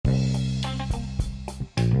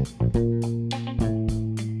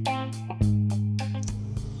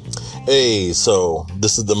Hey, so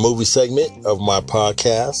this is the movie segment of my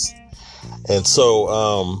podcast. And so,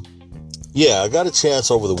 I got a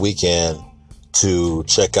chance over the weekend to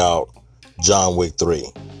check out John Wick 3.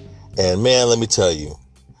 And man, let me tell you,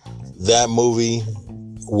 that movie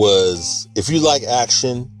was, if you like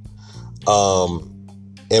action,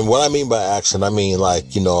 and what I mean by action, I mean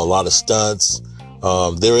like, a lot of stunts.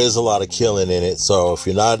 There is a lot of killing in it. So if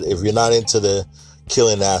you're not into the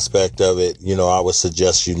killing aspect of it, I would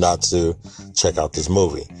suggest you not to check out this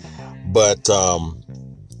movie. But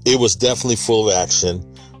it was definitely full of action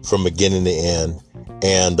from beginning to end,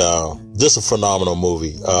 and just a phenomenal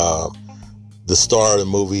movie. The star of the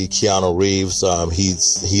movie, Keanu Reeves,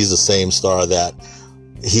 he's the same star that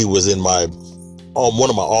he was in one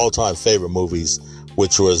of my all-time favorite movies,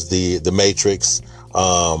 which was the Matrix.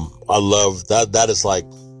 I love that. That is like,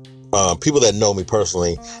 people that know me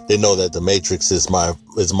personally, they know that The Matrix is my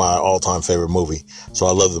all-time favorite movie. So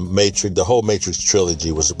I love the Matrix. The whole Matrix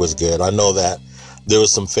trilogy was good. I know that there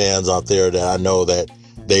was some fans out there that I know that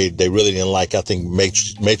they really didn't like, I think,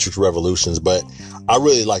 Matrix Revolutions, but I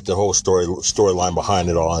really liked the whole storyline behind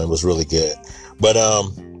it all, and it was really good. But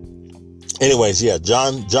anyways, yeah,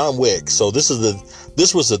 John Wick. So this was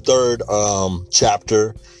the third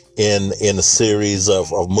chapter in a series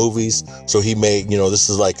of movies. So he made, this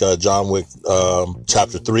is like John Wick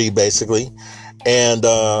chapter 3 basically. And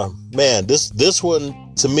man, this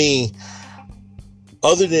one to me,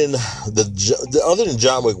 other than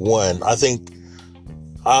John Wick 1, I think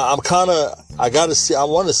I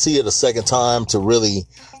want to see it a second time to really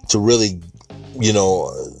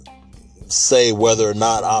say whether or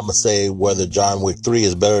not I'm gonna say whether John Wick 3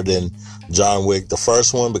 is better than John Wick the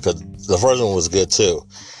first one, because the first one was good too.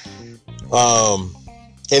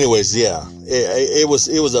 Anyways, yeah, it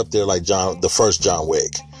was up there like the first John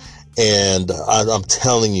Wick. And I'm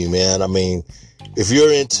telling you, man, I mean, if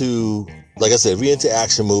you're into, like I said, if you're into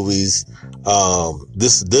action movies,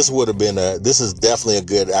 this would have been this is definitely a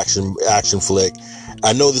good action flick.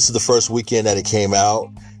 I know this is the first weekend that it came out.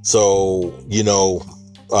 So,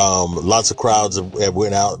 lots of crowds have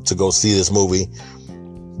went out to go see this movie.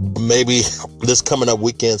 Maybe this coming up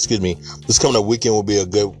weekend will be a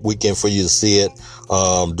good weekend for you to see it,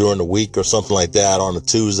 during the week or something like that, on a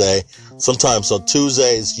Tuesday. Sometimes on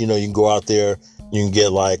Tuesdays, you can go out there, you can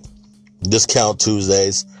get like discount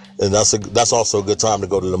Tuesdays, and that's also a good time to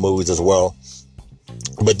go to the movies as well.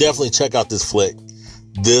 But definitely check out this flick.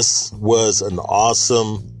 This was an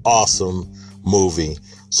awesome movie.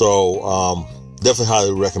 So, definitely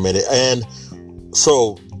highly recommend it. And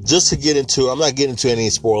so, just to get into, I'm not getting into any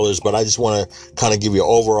spoilers, but I just want to kind of give you my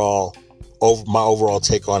overall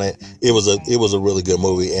take on it. It was a really good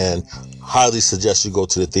movie, and highly suggest you go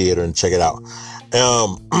to the theater and check it out.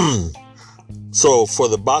 So for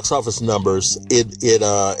the box office numbers, it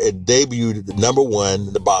debuted number one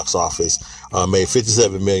in the box office, made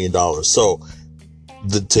 $57 million. So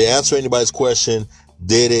to answer anybody's question,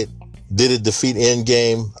 did it defeat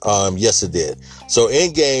Endgame? Yes, it did. So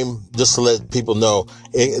Endgame, just to let people know,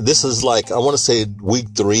 this is like, I want to say week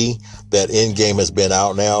 3 that Endgame has been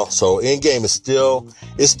out now. So Endgame is still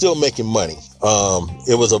making money.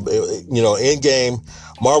 Endgame,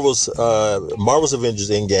 Marvel's Avengers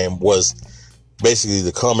Endgame was basically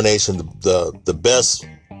the culmination, the best,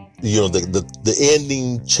 the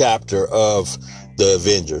ending chapter of the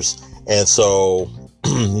Avengers. And so,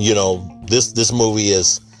 this movie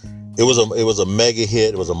it was a mega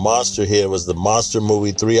hit. It was a monster hit. It was the monster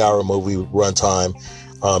movie, 3-hour movie runtime.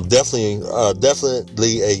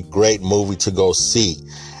 Definitely a great movie to go see.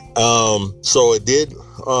 So it did,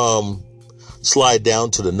 slide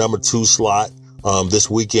down to the number 2 slot, this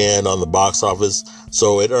weekend on the box office.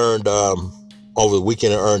 So it earned, over the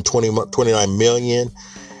weekend, it earned 29 million.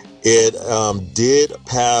 It did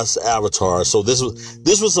pass Avatar. So this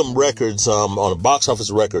was some records on the box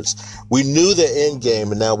office records. We knew that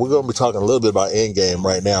Endgame, and now we're going to be talking a little bit about Endgame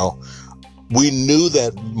right now. We knew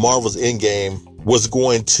that Marvel's Endgame was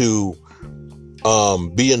going to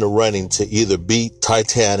be in the running to either beat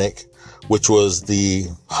Titanic, which was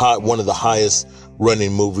one of the highest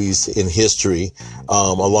running movies in history,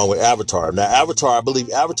 along with Avatar. Now, I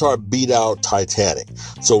believe Avatar beat out Titanic.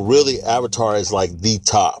 So really, Avatar is like the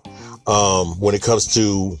top, when it comes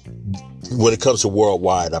to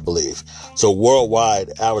worldwide, I believe. So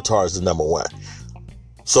worldwide, Avatar is the number 1.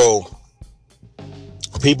 So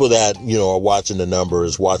people that, are watching the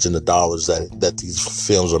numbers, watching the dollars that these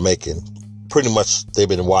films are making, pretty much they've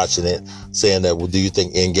been watching it, saying that, well, do you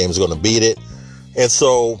think Endgame is going to beat it? And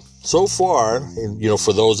so far, and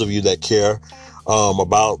for those of you that care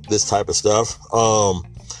about this type of stuff,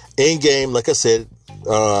 Endgame, like I said,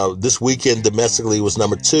 this weekend domestically was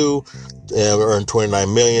number 2, earned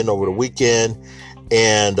 29 million over the weekend.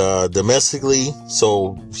 And domestically,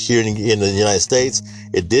 so here in the United States,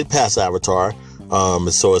 it did pass Avatar.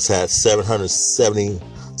 So it's had 770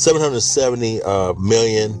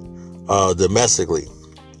 million domestically.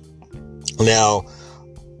 Now,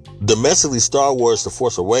 domestically, Star Wars: The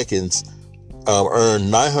Force Awakens earned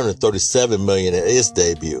 937 million at its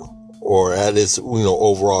debut, or at its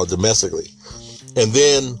overall domestically. And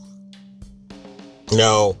then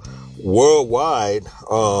now worldwide,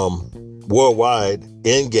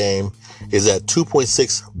 Endgame is at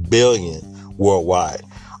 2.6 billion worldwide.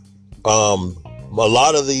 A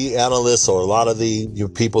lot of the analysts or a lot of the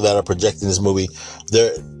people that are projecting this movie,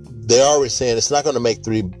 they're already saying it's not going to make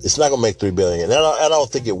 3 billion. And I don't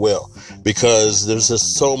think it will, because there's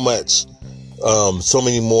just so much, so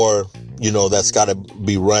many more, that's got to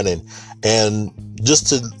be running. And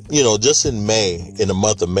just in May, in the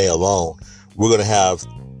month of May alone, we're going to have,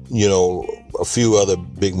 a few other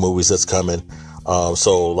big movies that's coming.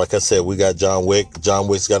 So like I said, we got John Wick. John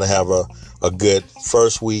Wick's going to have a good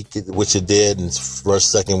first week, which it did, and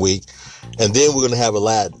second week. And then we're going to have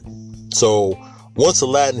Aladdin. So once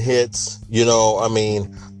Aladdin hits,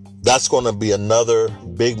 that's going to be another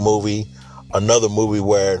big movie, another movie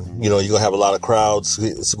where, you're going to have a lot of crowds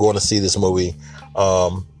going to see this movie.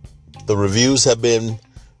 The reviews have been,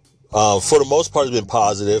 for the most part, been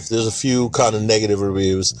positive. There's a few kind of negative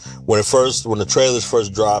reviews. When the trailers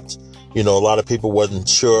first dropped, a lot of people wasn't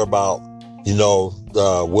sure about,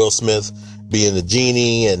 Will Smith being the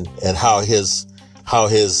genie and how his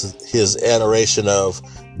iteration of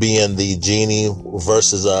being the genie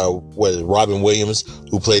versus Robin Williams,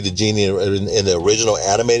 who played the genie in the original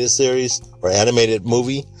animated series or animated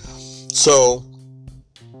movie. So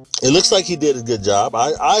it looks like he did a good job.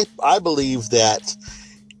 I believe that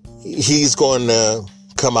he's going to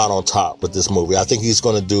come out on top with this movie. I think he's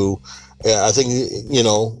going to do. I think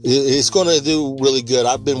he's going to do really good.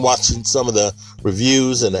 I've been watching some of the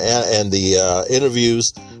reviews and the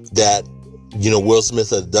interviews that Will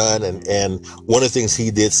Smith has done, and one of the things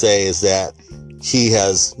he did say is that he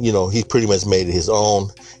has he pretty much made it his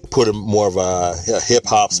own, put more of a hip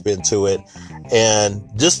hop spin to it, and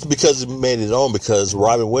just because he made it his own, because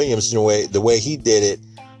Robin Williams, the way he did it,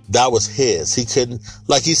 that was his. He couldn't,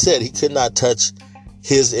 like he said, he could not touch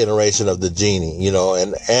his iteration of the genie,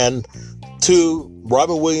 and to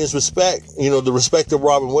Robin Williams' respect, the respect of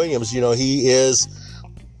Robin Williams, he is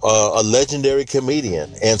a legendary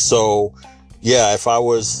comedian. And so, yeah, if I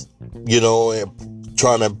was,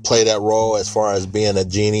 trying to play that role as far as being a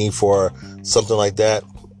genie for something like that,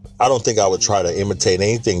 I don't think I would try to imitate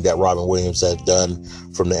anything that Robin Williams had done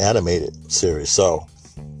from the animated series. So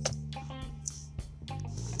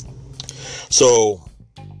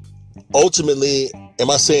ultimately, am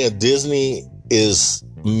I saying Disney is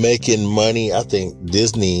making money? I think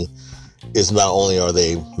Disney is, not only are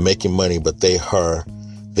they making money, but they are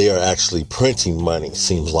actually printing money.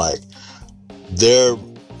 Seems like their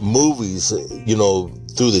movies,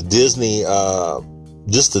 through the Disney,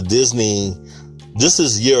 just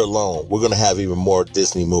this year alone, we're going to have even more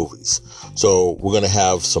Disney movies. So we're going to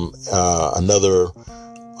have another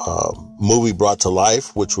movie brought to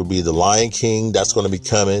life, which would be The Lion King. That's going to be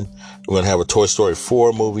coming. We're going to have a Toy Story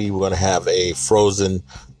 4 movie. We're going to have a Frozen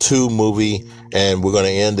 2 movie, and we're going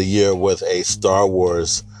to end the year with a Star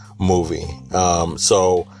Wars movie.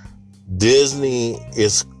 So Disney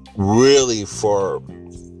is really, for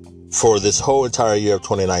this whole entire year of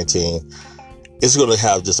 2019, it's going to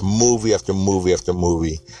have just movie after movie after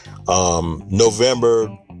movie. November,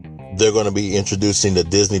 they're going to be introducing the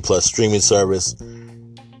Disney Plus streaming service.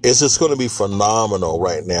 It's just going to be phenomenal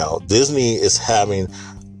right now. Disney is having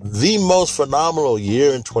the most phenomenal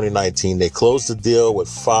year in 2019. They closed the deal with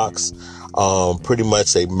Fox. Pretty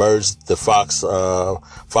much they merged. The Fox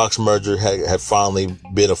merger had finally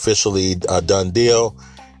been officially a done deal.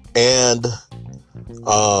 And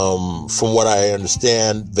from what I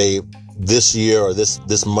understand, this year or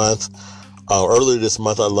this month, earlier this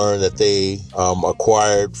month, I learned that they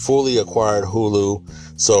fully acquired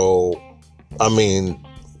Hulu. So, I mean,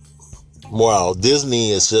 wow,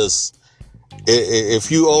 Disney is just,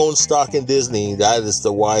 if you own stock in Disney, that is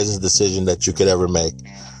the wisest decision that you could ever make.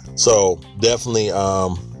 So definitely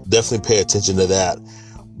pay attention to that.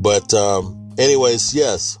 But anyways,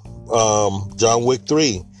 yes, John Wick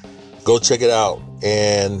 3, go check it out.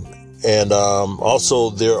 And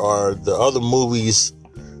also there are the other movies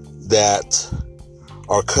that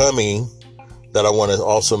are coming that I want to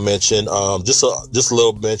also mention. Just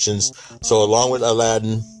little mentions. So along with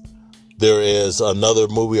Aladdin, there is another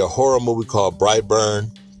movie, a horror movie called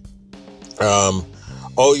Brightburn. Um,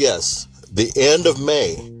 oh yes, the end of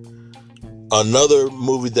May. Another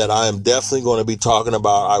movie that I am definitely going to be talking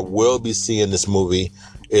about. I will be seeing this movie.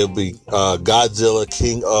 It'll be Godzilla,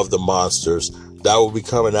 King of the Monsters. That will be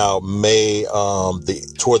coming out May,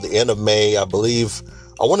 toward the end of May, I believe.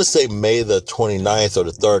 I want to say May the 29th or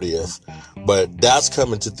the 30th, but that's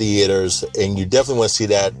coming to theaters, and you definitely want to see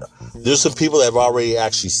that. There's some people that have already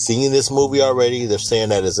actually seen this movie already. They're saying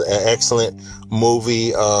that it's an excellent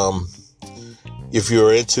movie. If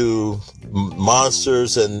you're into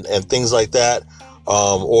monsters and things like that,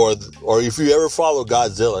 or if you ever follow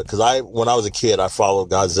Godzilla, because when I was a kid, I followed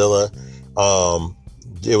Godzilla.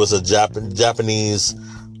 It was a Japanese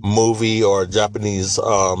movie or Japanese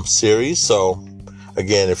series. So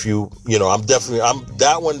again, if I'm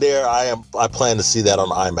that one there. I plan to see that on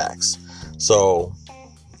IMAX. So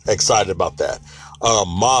excited about that.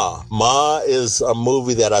 Ma is a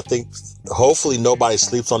movie that I think hopefully nobody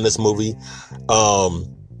sleeps on this movie.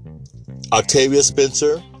 Octavia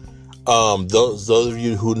Spencer. Those of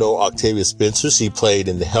you who know Octavia Spencer, she played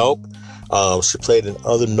in The Help. She played in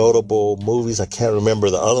other notable movies. I can't remember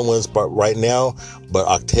the other ones, but right now,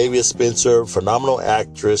 Octavia Spencer, phenomenal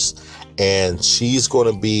actress, and she's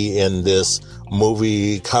going to be in this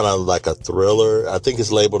movie, kind of like a thriller. I think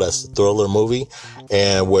it's labeled as a thriller movie,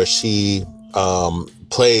 and where she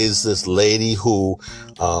plays this lady who,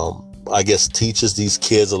 I guess, teaches these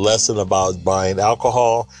kids a lesson about buying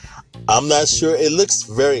alcohol. I'm not sure. It looks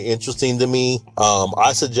very interesting to me.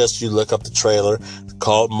 I suggest you look up the trailer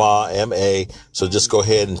called Ma, M-A. So just go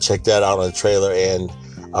ahead and check that out on the trailer. And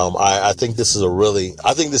I think this is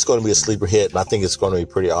I think this is going to be a sleeper hit, and I think it's going to be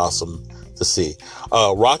pretty awesome to see.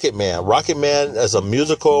 Rocket Man. Rocket Man is a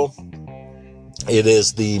musical. It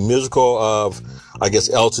is the musical of, I guess,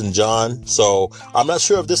 Elton John. So I'm not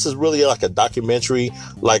sure if this is really like a documentary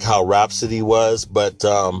like how Rhapsody was, but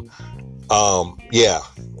yeah,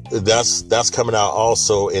 that's coming out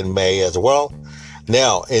also in May as well.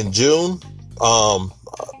 Now in June,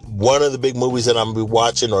 one of the big movies that I'm gonna be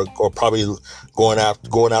watching or probably going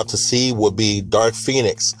out to see would be Dark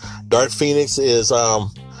Phoenix. Dark Phoenix is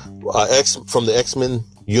from the X-Men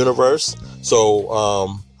universe.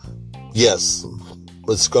 So yes,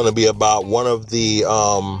 it's going to be about one of the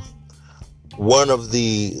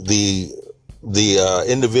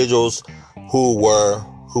individuals who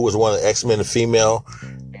was one of the X-Men, a female,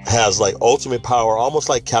 has like ultimate power, almost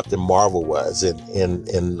like Captain Marvel was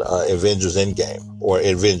in Avengers Endgame or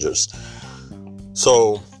Avengers.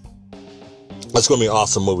 So that's going to be an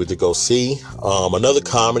awesome movie to go see. Another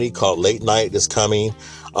comedy called Late Night is coming.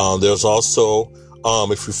 There's also,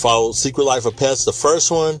 if you follow Secret Life of Pets, the first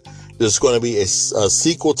one, there's going to be a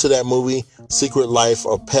sequel to that movie, Secret Life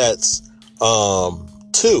of Pets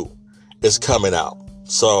 2 is coming out.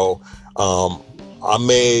 So I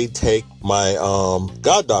may take my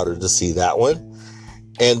goddaughter to see that one.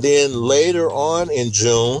 And then later on in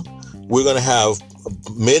June, we're going to have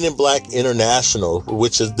Men in Black International,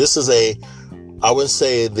 this is I wouldn't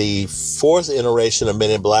say the fourth iteration of Men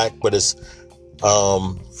in Black, but it's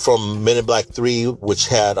from Men in Black 3, which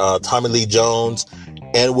had Tommy Lee Jones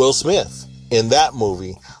and Will Smith in that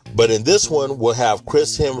movie. But in this one, we'll have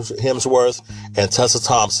Chris Hemsworth and Tessa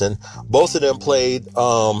Thompson. Both of them played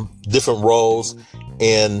different roles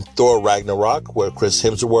in Thor Ragnarok, where Chris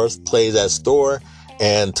Hemsworth plays as Thor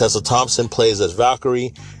and Tessa Thompson plays as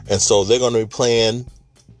Valkyrie. And so they're going to be playing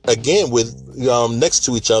again with next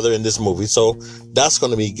to each other in this movie. So that's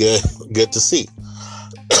going to be good to see.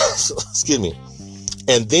 Excuse me.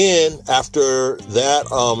 And then after that,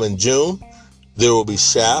 in June, there will be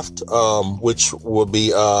Shaft, which will be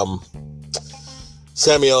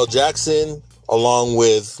Samuel L. Jackson, along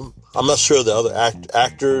with, I'm not sure the other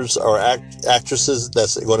actors or actresses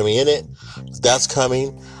that's going to be in it. That's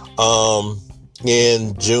coming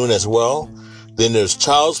in June as well. Then there's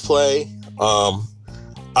Child's Play.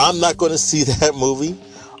 I'm not going to see that movie,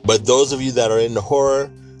 but those of you that are into horror,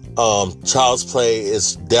 Child's Play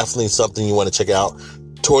is definitely something you want to check out.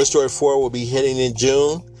 Toy Story 4 will be hitting in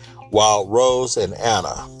June, while Rose and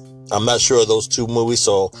Anna. I'm not sure of those two movies,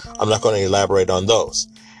 so I'm not going to elaborate on those.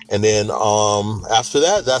 And then after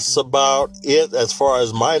that, that's about it as far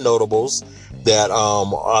as my notables that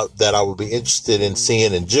I would be interested in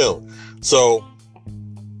seeing in June. So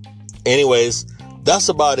anyways, that's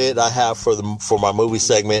about it I have for my movie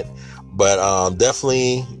segment. But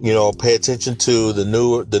definitely, pay attention to the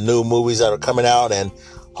new movies that are coming out, and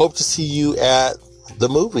hope to see you at the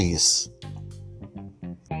movies.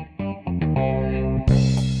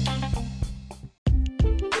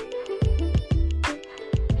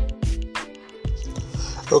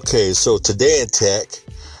 Okay, so today in tech,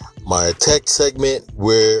 my tech segment,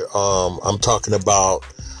 where I'm talking about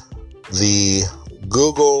the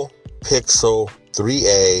Google Pixel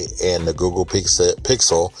 3a and the Google Pixel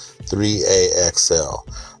 3a XL.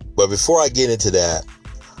 But before I get into that,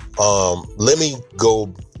 let me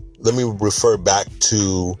refer back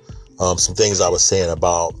to some things I was saying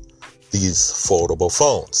about these foldable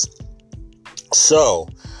phones. So,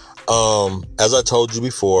 as I told you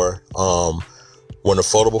before, when the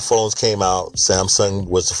foldable phones came out, Samsung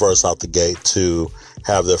was the first out the gate to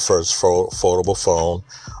have their first foldable phone.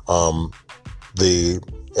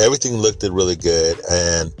 Everything looked really good,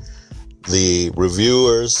 and the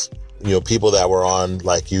reviewers, people that were on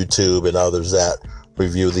like YouTube and others that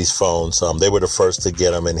review these phones, they were the first to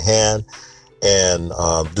get them in hand and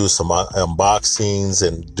do some unboxings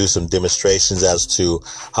and do some demonstrations as to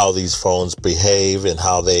how these phones behave and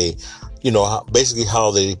how they, basically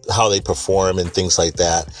how they perform and things like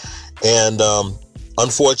that. And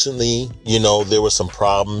unfortunately, there were some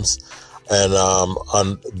problems, and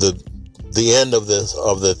on the end of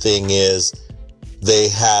the thing is they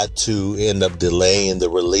had to end up delaying the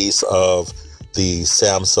release of the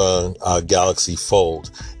Samsung Galaxy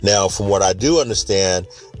Fold. Now, from what I do understand,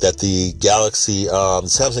 that the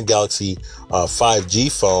Samsung Galaxy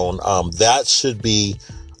 5G phone, that should be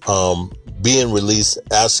being released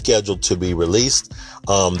as scheduled to be released.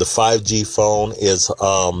 The 5G phone is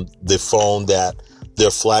the phone their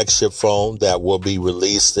flagship phone that will be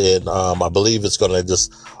released in, I believe it's going to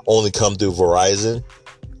just only come through Verizon.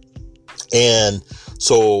 And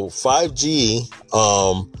so 5G,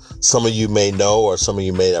 some of you may know, or some of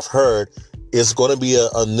you may have heard, it's going to be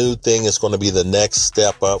a new thing. It's going to be the next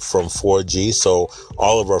step up from 4G. So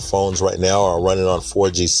all of our phones right now are running on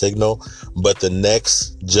 4G signal, but the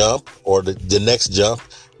next jump the next jump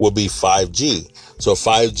will be 5G. So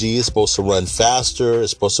 5G is supposed to run faster.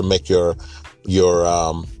 It's supposed to make your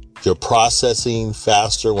processing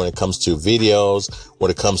faster when it comes to videos,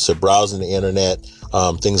 when it comes to browsing the internet,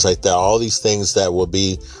 things like that. All these things that will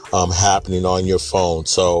be happening on your phone.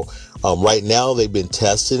 So right now they've been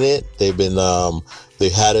testing it. They've been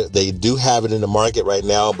they do have it in the market right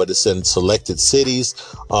now, but it's in selected cities.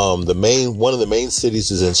 One of the main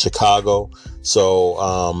cities is in Chicago.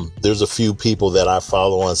 So there's a few people that I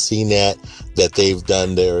follow on CNET that they've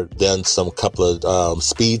done some couple of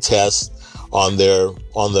speed tests on the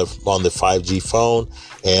 5G phone,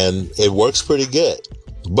 and it works pretty good.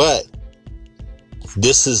 But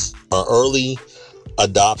this is our early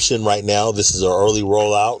adoption right now. This is our early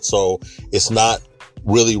rollout, so it's not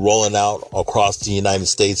really rolling out across the United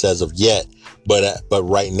States as of yet. But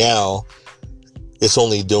right now, it's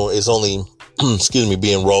only being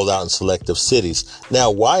rolled out in selective cities.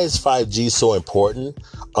 Now, why is 5G so important?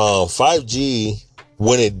 5G,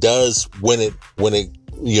 when it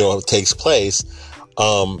takes place,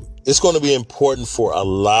 it's going to be important for a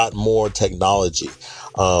lot more technology.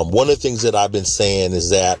 One of the things that I've been saying is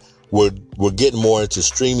that we're getting more into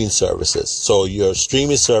streaming services. So your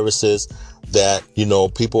streaming services that,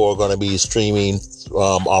 people are going to be streaming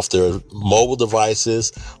off their mobile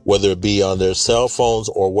devices, whether it be on their cell phones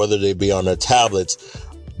or whether they be on their tablets,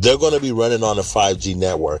 they're going to be running on a 5G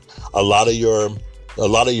network. A lot of your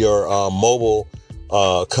mobile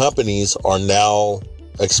companies are now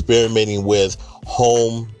experimenting with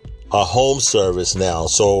home service now.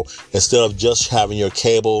 So instead of just having your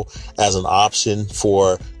cable as an option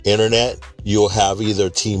for internet, you'll have either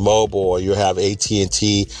T-Mobile or you'll have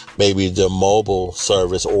AT&T, maybe the mobile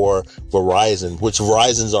service, or Verizon, which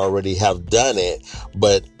Verizon's already have done it,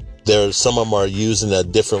 but some of them are using a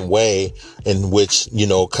different way in which,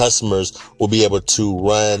 customers will be able to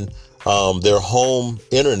run their home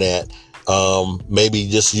internet, maybe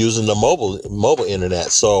just using the mobile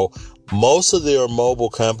internet. So most of their mobile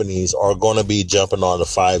companies are going to be jumping on the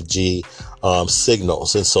 5G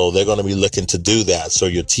signals. And so they're going to be looking to do that. So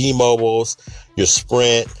your T-Mobiles, your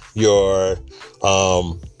Sprint, your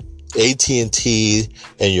AT&T,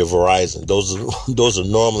 and your Verizon. Those are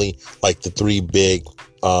normally like the three big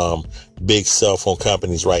cell phone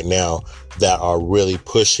companies right now that are really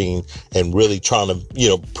pushing and really trying to,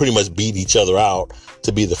 pretty much beat each other out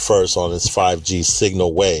to be the first on this 5G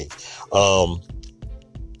signal wave.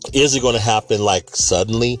 Is it going to happen like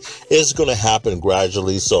suddenly? It's going to happen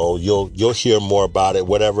gradually. So you'll hear more about it,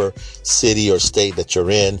 whatever city or state that you're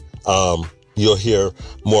in. You'll hear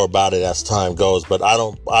more about it as time goes. But I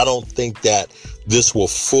don't think that this will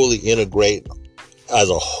fully integrate as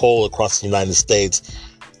a whole across the United States.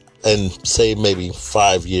 And say maybe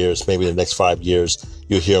 5 years, maybe the next 5 years,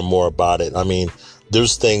 you'll hear more about it. I mean,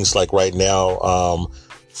 there's things like right now,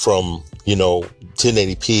 from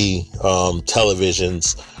 1080p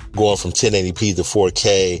televisions going from 1080p to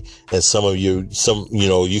 4K. And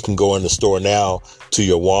you can go in the store now to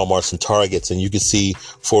your Walmarts and Targets, and you can see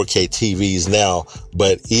 4K TVs now.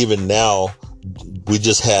 But even now, we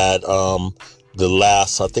just had the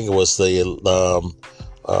last, I think it was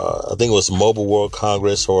Mobile World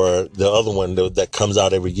Congress, or the other one that comes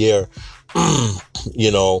out every year.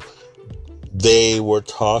 They were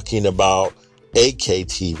talking about 8K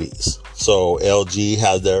TVs. So LG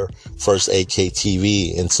had their first 8K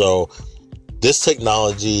TV. And so this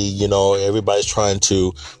technology, everybody's trying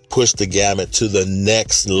to push the gamut to the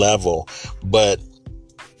next level. But,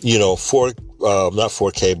 not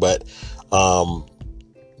 4K, but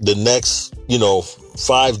the next,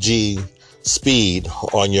 5G speed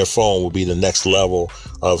on your phone will be the next level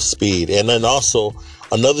of speed. And then also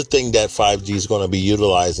another thing that 5G is going to be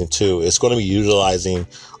utilizing too, it's going to be utilizing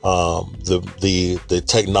the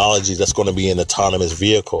technology that's going to be in autonomous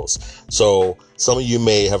vehicles. So some of you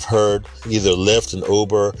may have heard either Lyft and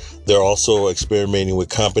Uber. They're also experimenting with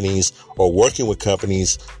companies or working with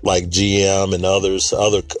companies like GM and other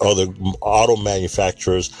auto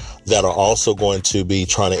manufacturers that are also going to be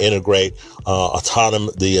trying to integrate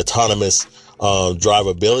the autonomous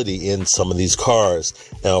drivability in some of these cars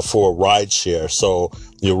for rideshare. So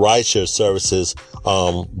your rideshare services,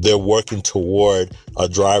 they're working toward a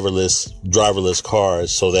driverless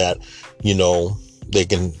cars so that, they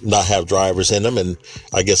can not have drivers in them, and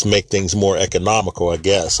I guess make things more economical, I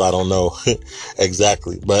guess. I don't know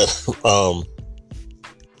exactly, but, I'm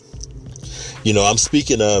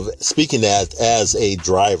speaking as a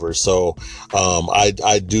driver. So,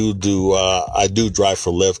 I do drive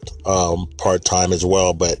for Lyft, part-time as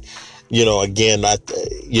well. But, again, I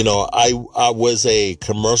was a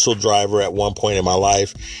commercial driver at one point in my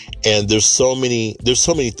life, and there's so many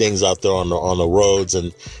things out there on the roads,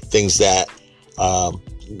 and things that,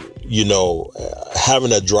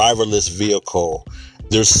 having a driverless vehicle,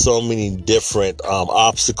 there's so many different,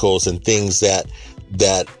 obstacles and things that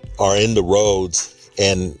are in the roads,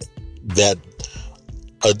 and that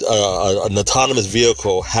an autonomous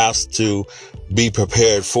vehicle has to be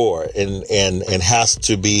prepared for, and has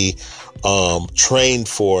to be trained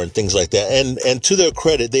for, and things like that. And to their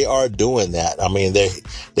credit, they are doing that. I mean, they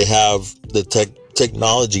have the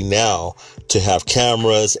technology now to have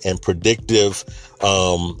cameras and predictive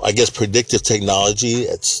technology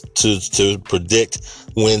to predict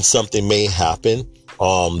when something may happen,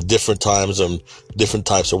 different times and different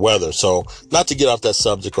types of weather. So not to get off that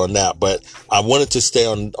subject on that, but I wanted to stay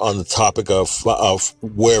on the topic of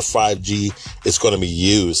where 5G is going to be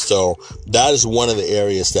used. So that is one of the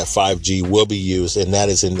areas that 5G will be used, and that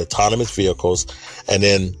is in autonomous vehicles. And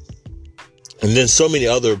then so many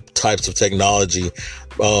other types of technology.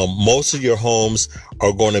 Most of your homes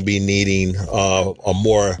are going to be needing a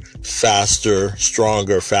more faster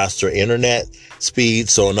internet speed.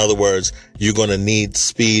 So in other words, you're going to need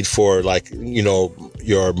speed for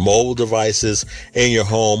your mobile devices in your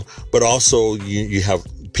home, but also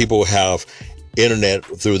people have internet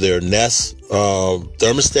through their Nest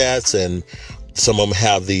thermostats, and some of them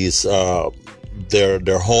have these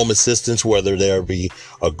their home assistants, whether there be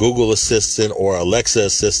a Google Assistant or Alexa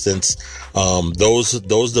assistants.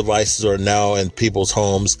 Those devices are now in people's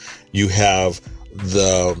homes. You have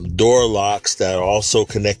the door locks that are also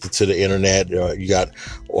connected to the internet. You got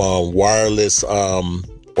wireless or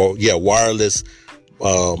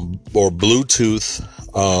Bluetooth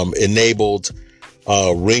enabled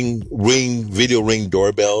video ring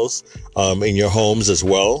doorbells in your homes as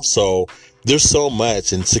well. So there's so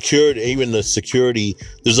much, and there's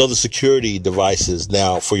other security devices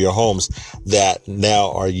now for your homes that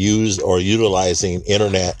now are utilizing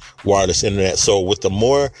wireless internet. So with the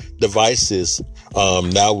more devices,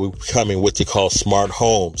 now we're becoming what you call smart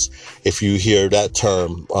homes. If you hear that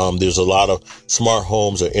term, there's a lot of smart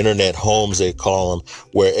homes, or internet homes, they call them,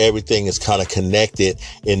 where everything is kind of connected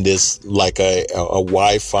in this, like a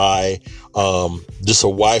Wi-Fi, just a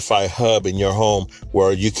Wi-Fi hub in your home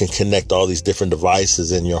where you can connect all these different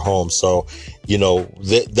devices in your home. So,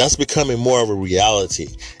 that's becoming more of a reality.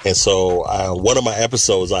 And so, one of my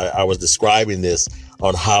episodes, I was describing this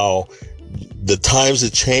on how the times are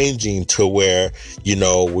changing to where,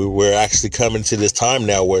 we're actually coming to this time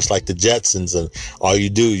now where it's like the Jetsons, and all you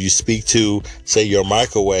do, you speak to, say, your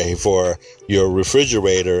microwave or your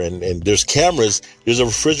refrigerator, and there's cameras. There's a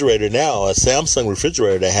refrigerator now, a Samsung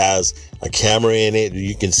refrigerator that has a camera in it.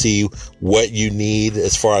 You can see what you need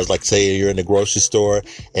as far as, like, say you're in the grocery store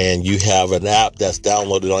and you have an app that's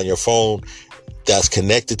downloaded on your phone that's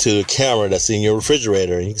connected to the camera that's in your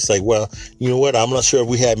refrigerator. And you can say, well, you know what? I'm not sure if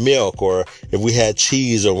we had milk or if we had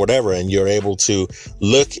cheese or whatever. And you're able to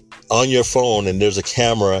look on your phone and there's a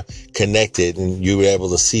camera connected, and you're able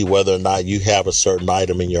to see whether or not you have a certain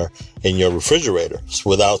item in your refrigerator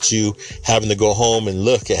without you having to go home and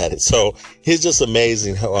look at it. So it's just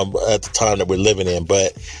amazing how, at the time that we're living in.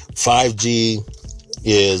 But 5G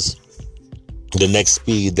is the next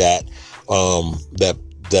speed that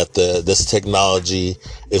this technology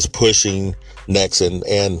is pushing next.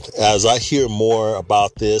 And as I hear more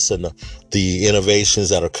about this and the innovations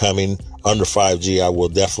that are coming under 5G, I will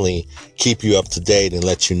definitely keep you up to date and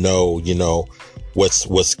let you know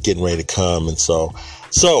what's getting ready to come. And so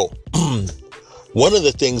one of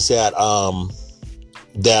the things that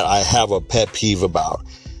I have a pet peeve about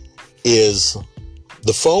is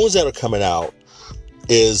the phones that are coming out.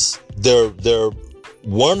 Is they're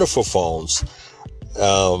wonderful phones.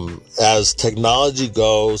 As technology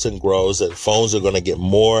goes and grows, that phones are going to get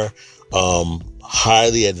more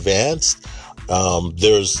highly advanced.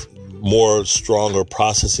 There's more stronger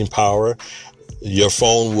processing power. Your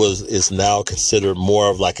phone is now considered more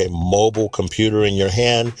of like a mobile computer in your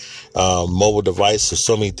hand, mobile device. There's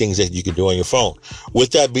so many things that you can do on your phone.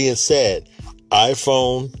 With that being said,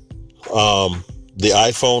 iPhone, the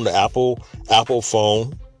Apple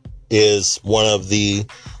phone is one of the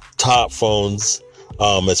top phones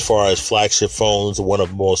as far as flagship phones, one of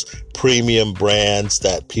the most premium brands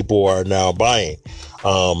that people are now buying.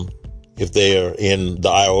 If they are in the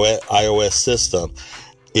iOS system.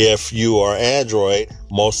 If you are Android,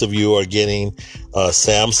 most of you are getting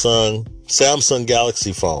Samsung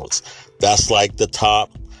Galaxy phones. That's like the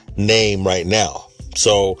top name right now.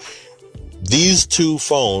 So these two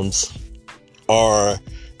phones are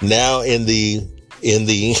now in the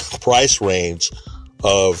price range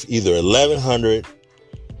of either $1,100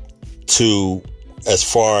 to as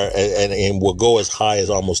far and will go as high as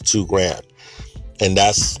almost $2,000. And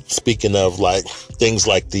that's speaking of like things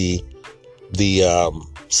like the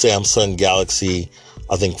Samsung Galaxy,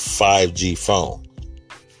 I think 5G phone,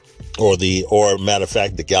 or matter of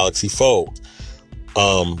fact, the Galaxy Fold.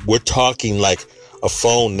 We're talking like a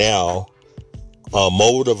phone now, a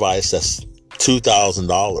mobile device that's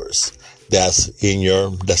 $2,000 that's in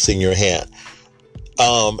your hand.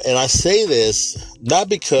 And I say this not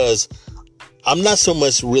because I'm not so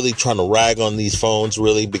much really trying to rag on these phones,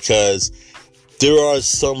 really, because there's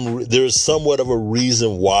somewhat of a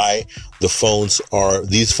reason why these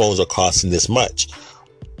phones are costing this much.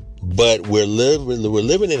 But we're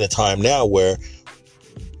living in a time now where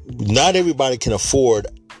not everybody can afford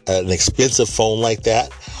an expensive phone like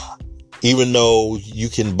that, even though you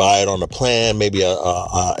can buy it on a plan, maybe a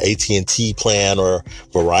AT&T plan or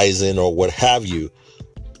Verizon or what have you.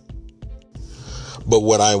 But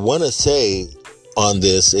what I want to say on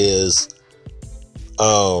this is,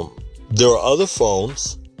 there are other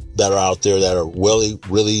phones that are out there that are really,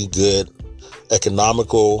 really good,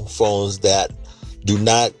 economical phones that do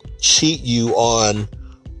not cheat you on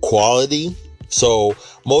quality. So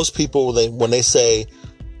most people, when they say,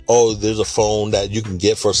 oh, there's a phone that you can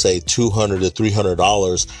get for, say, $200 to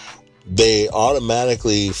 $300, they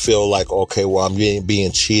automatically feel like, okay, well, I'm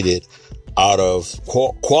being cheated out of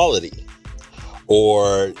quality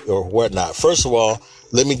or whatnot. First of all,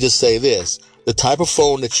 let me just say this. The type of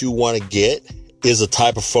phone that you want to get is a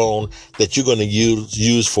type of phone that you're going to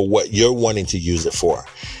use for what you're wanting to use it for.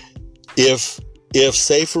 If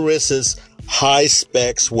say, for instance, high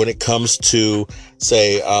specs when it comes to,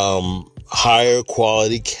 say, higher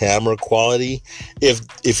quality camera quality,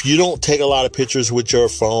 if you don't take a lot of pictures with your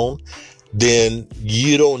phone, then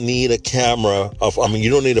you don't need a you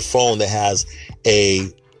don't need a phone that has a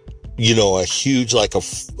huge, like a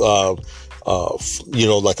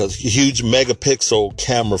huge megapixel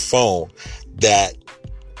camera phone that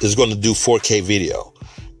is going to do 4K video,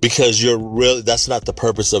 because that's not the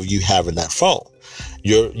purpose of you having that phone.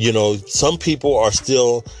 Some people are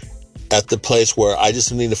still at the place where I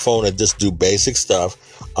just need a phone that just do basic stuff.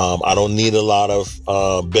 I don't need a lot of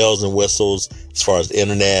bells and whistles as far as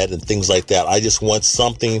internet and things like that. I just want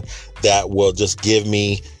something that will just give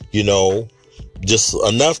me, just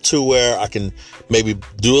enough to where I can maybe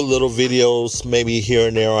do a little videos, maybe here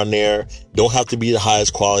and there on there. Don't have to be the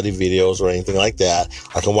highest quality videos or anything like that.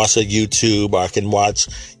 I can watch a YouTube, or I can watch,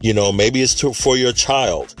 maybe it's for your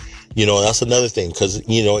child. That's another thing, because,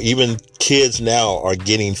 even kids now are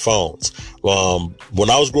getting phones. When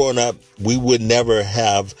I was growing up, we would never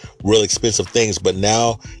have real expensive things, but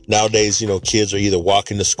nowadays, kids are either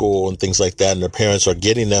walking to school and things like that, and their parents are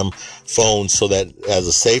getting them phones so that as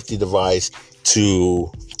a safety device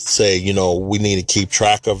to say, we need to keep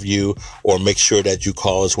track of you or make sure that you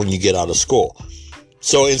call us when you get out of school.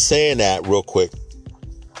 So in saying that, real quick,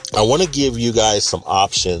 I want to give you guys some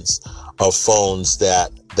options of phones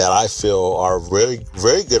that I feel are very,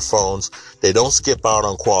 very good phones. They don't skip out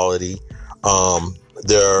on quality.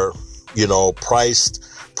 They're, priced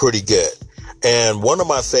pretty good. And one of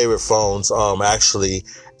my favorite phones, actually,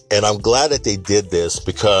 and I'm glad that they did this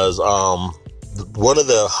because, one of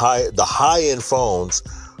the high end phones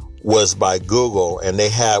was by Google, and they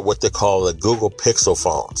had what they call the Google Pixel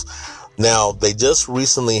phones. Now, they just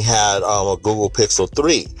recently had, a Google Pixel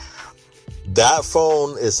 3. That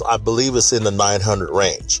phone is, I believe it's in the 900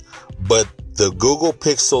 range, but the Google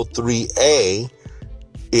Pixel 3A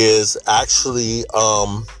is actually,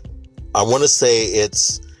 I want to say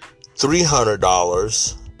it's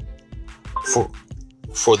 $300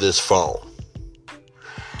 for this phone.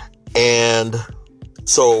 And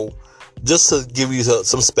so just to give you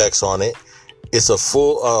some specs on it, it's a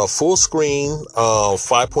full screen,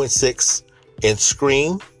 5.6 inch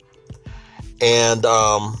screen. And,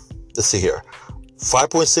 let's see here,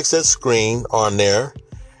 5.6 inch screen on there.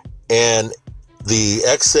 And the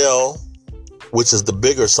XL, which is the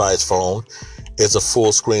bigger size phone, is a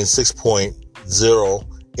full screen 6.0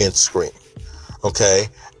 inch screen. Okay.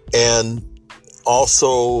 And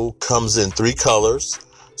also comes in 3 colors.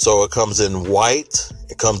 So it comes in white,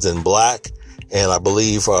 it comes in black, and I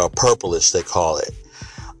believe purplish, they call it.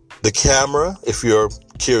 The camera, if you're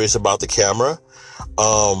curious about the camera,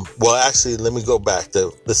 well, actually, let me go back.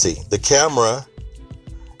 Let's see. The camera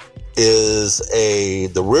is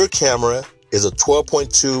the rear camera is a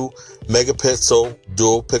 12.2 megapixel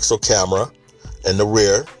dual pixel camera in the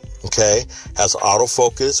rear. Okay. Has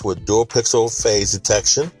autofocus with dual pixel phase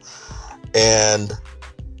detection. And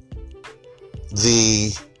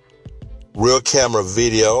the rear camera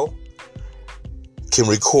video can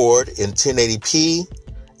record in 1080p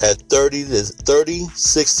at 30,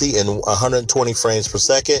 60, and 120 frames per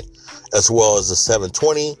second, as well as the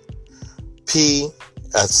 720p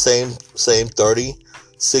at same 30,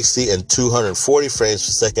 60, and 240 frames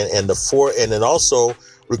per second, and it also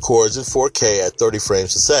records in 4K at 30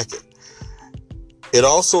 frames per second. It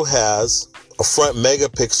also has a front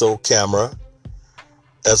megapixel camera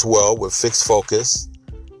as well with fixed focus,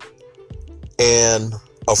 and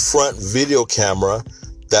a front video camera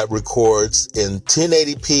that records in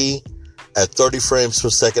 1080p at 30 frames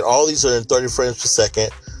per second. All these are in 30 frames per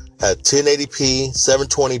second at 1080p,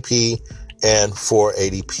 720p, and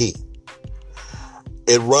 480p.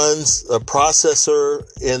 It runs a processor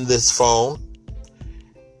in this phone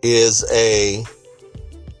is the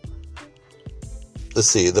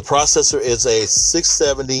processor is a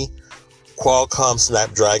 670 Qualcomm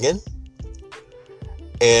Snapdragon,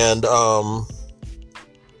 and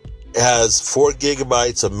it has 4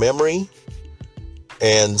 gigabytes of memory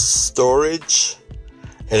and storage,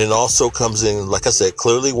 and it also comes in, like I said,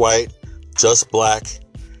 clearly white, just black,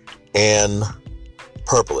 and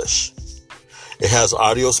purplish. It has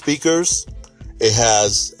audio speakers. It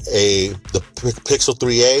has the Pixel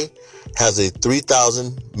 3A has a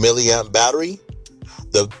 3000 milliamp battery.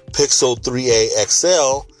 The Pixel 3A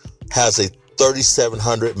XL has a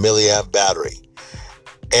 3700 milliamp battery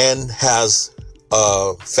and has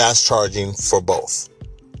fast charging for both.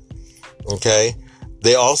 Okay.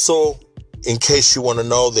 They also, in case you want to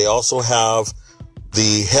know, they also have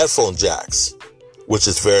the headphone jacks, which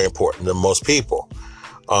is very important to most people.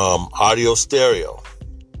 Audio stereo.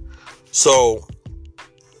 So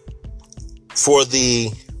for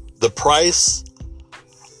the price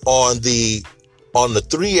on the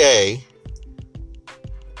 3A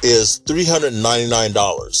is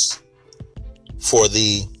 $399 for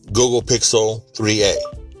the Google Pixel 3A.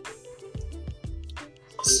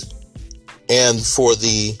 And for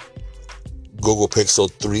the Google Pixel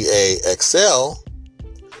 3A XL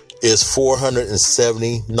is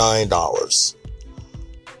 $479.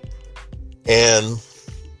 And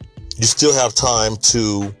you still have time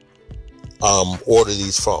to order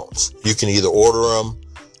these phones. You can either order them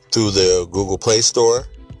through the Google Play Store,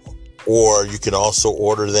 or you can also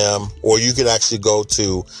order them, or you can actually go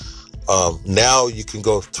to, now you can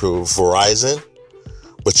go through Verizon,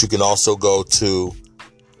 but you can also go to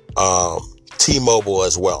T-Mobile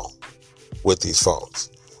as well with these phones.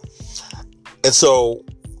 And so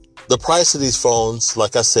the price of these phones,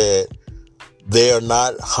 like I said, they are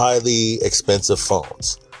not highly expensive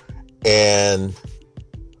phones. And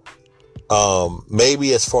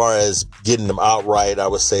maybe as far as getting them outright, I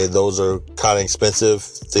would say those are kind of expensive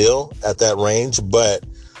still at that range. But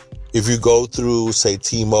if you go through, say,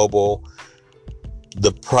 T-Mobile,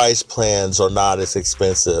 the price plans are not as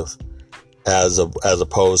expensive as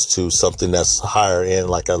opposed to something that's higher end,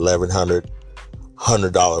 like a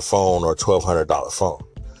 $1,100 phone or $1,200 phone.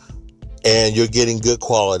 And you're getting good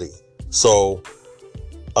quality. So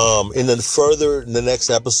In the next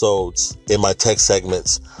episodes in my tech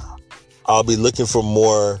segments, I'll be looking for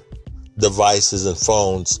more devices and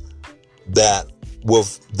phones that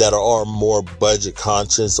are more budget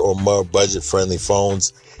conscious or more budget friendly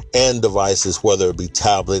phones and devices, whether it be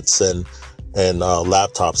tablets and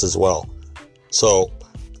laptops as well. So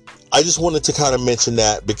I just wanted to kind of mention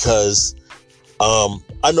that because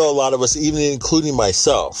I know a lot of us, even including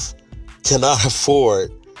myself, cannot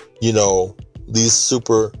afford, these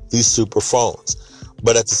super phones.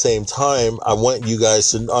 But at the same time, I want you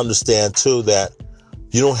guys to understand too that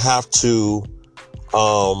you don't have to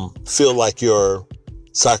feel like you're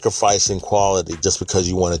sacrificing quality just because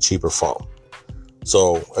you want a cheaper phone.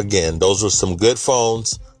 So again, those are some good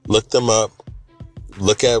phones. Look them up.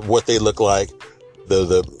 Look at what they look like.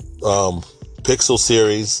 The Pixel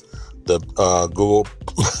series, the Google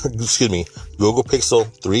Pixel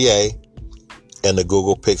 3a, and the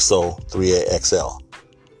Google Pixel 3a XL.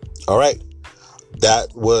 All right, that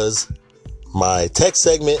was my tech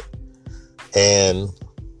segment, and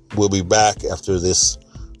we'll be back after this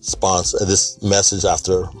message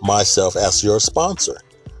after myself as your sponsor.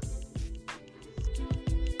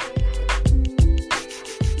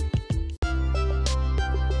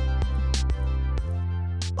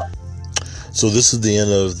 So this is the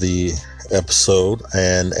end of the episode,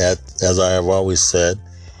 and as I have always said,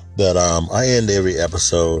 that I end every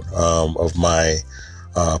episode of my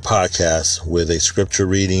podcast with a scripture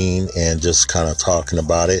reading and just kind of talking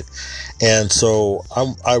about it. And so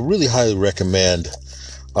I really highly recommend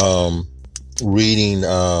reading.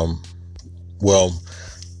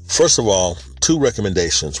 First of all, two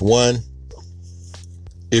recommendations. One,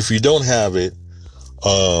 if you don't have it,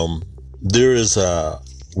 there is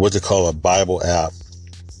what they call a Bible app.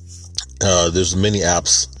 There's many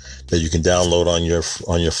apps that you can download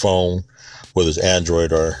on your phone, whether it's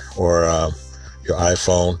Android or your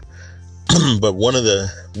iPhone. But one of the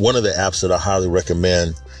apps that I highly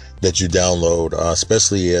recommend that you download,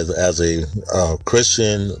 especially as a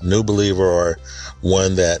Christian, new believer, or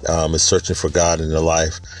one that is searching for God in their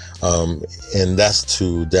life, and that's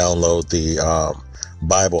to download the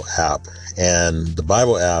Bible app. And the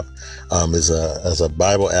Bible app is a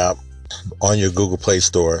Bible app on your Google Play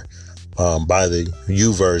Store by the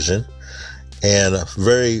YouVersion, and a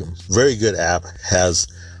very, very good app. Has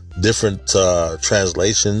different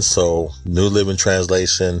translations, so New Living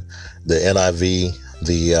Translation, the NIV,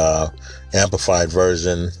 the Amplified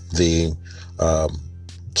Version, the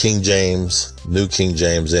King James, New King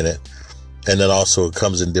James in it, and then also it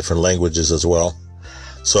comes in different languages as well.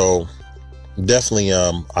 So definitely,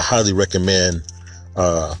 I highly recommend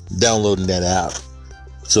downloading that app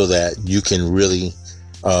so that you can really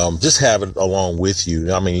just have it along with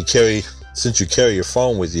you. I mean, since you carry your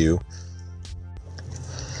phone with you,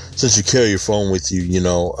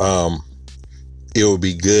 it would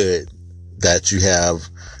be good that you have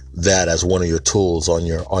that as one of your tools on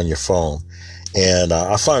your phone. And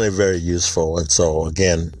I find it very useful. And so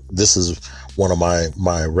again, this is one of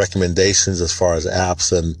my recommendations as far as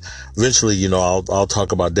apps, and eventually, I'll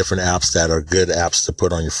talk about different apps that are good apps to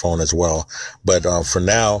put on your phone as well. But for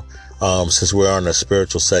now, since we're on a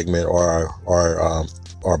spiritual segment or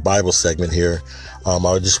our Bible segment here,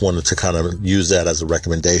 I just wanted to kind of use that as a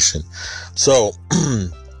recommendation. So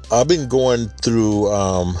I've been going through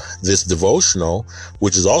this devotional,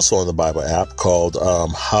 which is also on the Bible app, called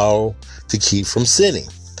How to Keep from Sinning.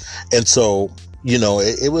 And so,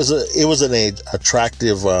 it was an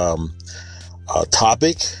attractive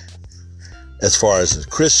topic as far as a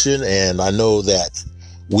Christian, and I know that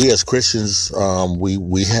we as Christians,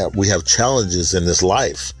 we have challenges in this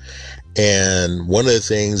life. And one of the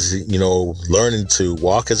things, learning to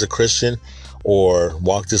walk as a Christian or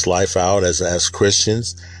walk this life out as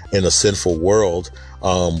Christians in a sinful world,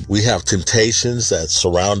 we have temptations that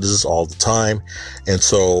surround us all the time. And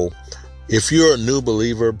so if you're a new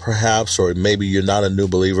believer, perhaps, or maybe you're not a new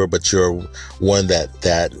believer, but you're one that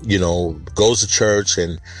goes to church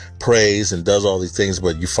and prays and does all these things,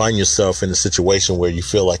 but you find yourself in a situation where you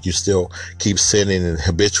feel like you still keep sinning and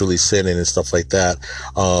habitually sinning and stuff like that,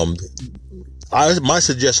 my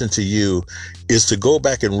suggestion to you is to go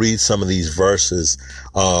back and read some of these verses,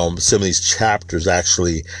 some of these chapters,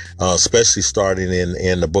 actually, especially starting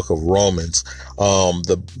in the book of Romans.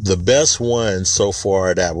 The best ones so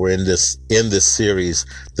far that were in this series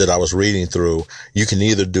that I was reading through, you can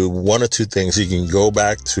either do one or two things. You can go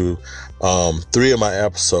back to 3 of my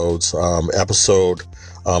episodes, I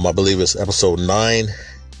believe it's episode 9,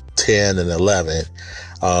 10, and 11.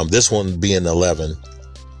 This one being 11.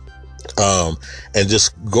 And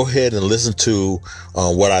just go ahead and listen to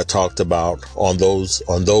what I talked about on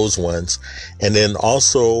those ones. And then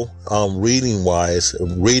also reading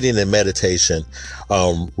and meditation,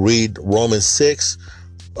 read Romans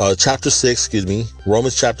chapter 6,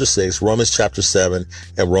 Romans chapter 6, Romans chapter 7,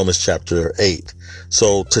 and Romans chapter 8.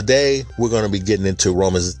 So today we're going to be getting into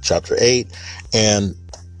Romans chapter 8, and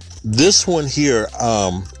this one here,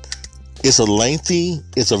 it's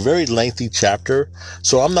a very lengthy chapter.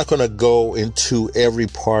 So I'm not going to go into every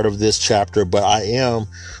part of this chapter, but I am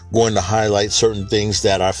going to highlight certain things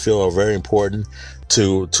that I feel are very important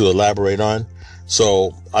to elaborate on.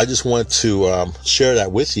 So I just want to share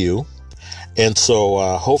that with you. And so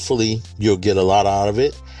hopefully you'll get a lot out of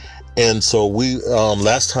it. And so we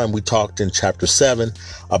last time we talked in chapter 7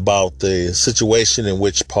 about the situation in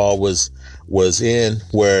which Paul was in,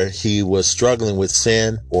 where he was struggling with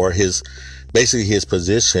sin, or his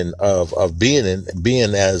position of being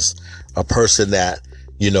as a person that,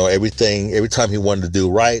 every time he wanted to do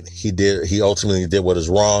right, he ultimately did what is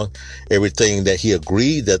wrong. Everything that he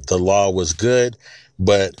agreed that the law was good,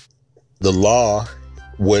 but the law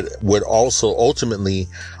would also ultimately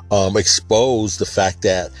expose the fact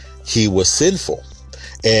that he was sinful.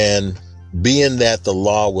 And being that the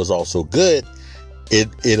law was also good,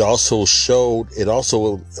 it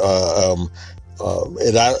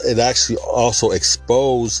actually also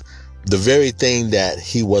exposed the very thing that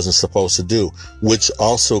he wasn't supposed to do, which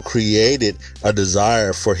also created a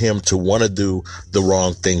desire for him to want to do the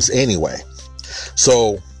wrong things anyway.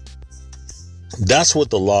 So that's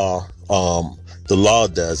what the law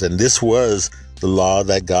does. And this was the law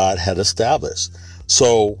that God had established.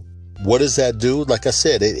 So what does that do? Like I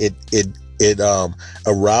said, it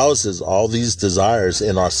arouses all these desires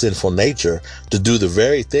in our sinful nature to do the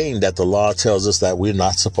very thing that the law tells us that we're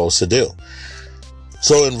not supposed to do.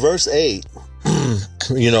 So in verse 8,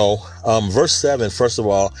 verse 7, first of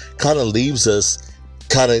all, kind of leaves us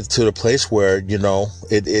kind of to the place where,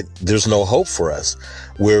 there's no hope for us.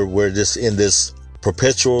 We're just in this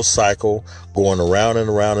perpetual cycle, going around and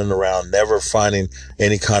around and around, never finding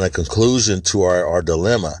any kind of conclusion to our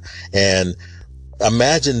dilemma. And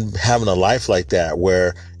imagine having a life like that,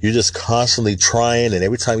 where you're just constantly trying, and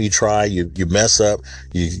every time you try, you mess up,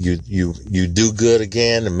 you do good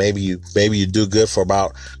again, and maybe you do good for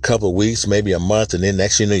about a couple of weeks, maybe a month, and then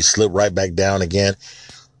next you slip right back down again.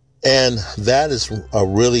 And that is a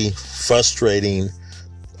really frustrating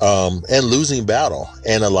and losing battle.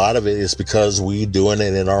 And a lot of it is because we're doing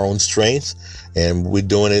it in our own strength, and we're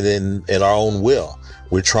doing it in our own will.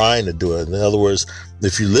 We're trying to do it. In other words,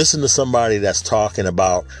 if you listen to somebody that's talking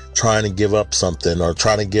about trying to give up something, or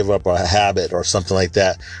trying to give up a habit or something like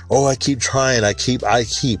that, oh, I keep trying, I keep.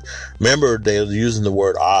 Remember, they're using the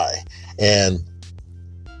word I. And,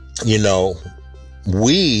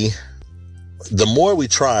 the more we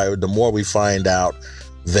try, the more we find out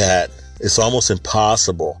that it's almost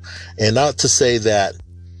impossible. And not to say that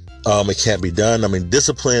it can't be done. I mean,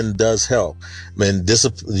 discipline does help.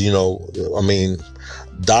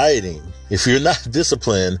 Dieting. If you're not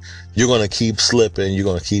disciplined, you're going to keep slipping. You're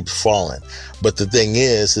going to keep falling. But the thing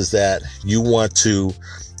is that you want to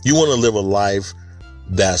live a life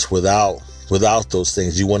that's without those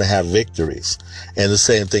things. You want to have victories. And the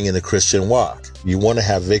same thing in the Christian walk. You want to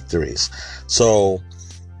have victories. So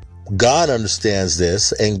God understands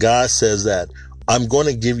this, and God says that I'm going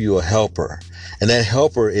to give you a helper, and that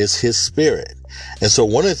helper is his Spirit. And so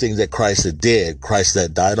one of the things that Christ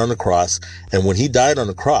that died on the cross, and when he died on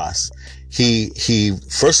the cross, he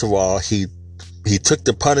first of all, he took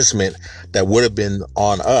the punishment that would have been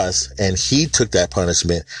on us, and he took that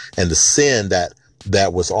punishment, and the sin that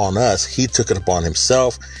was on us, he took it upon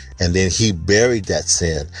himself, and then he buried that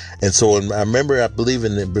sin. And so I believe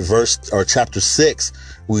in the verse or chapter 6,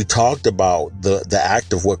 we talked about the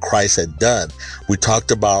act of what Christ had done. We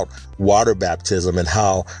talked about water baptism and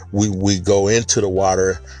how we go into the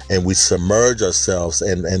water and we submerge ourselves,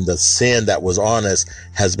 and the sin that was on us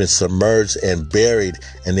has been submerged and buried,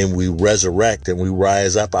 and then we resurrect and we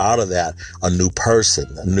rise up out of that a new person,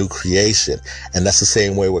 a new creation. And that's the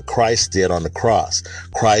same way what Christ did on the cross.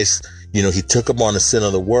 Christ, he took upon the sin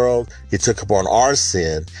of the world. He took upon our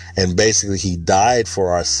sin, and basically he died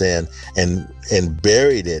for our sin and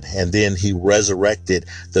buried it. And then he resurrected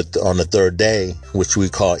on the third day, which we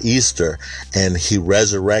call Easter. And he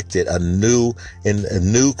resurrected a new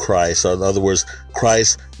Christ. Or in other words,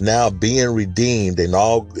 Christ now being redeemed in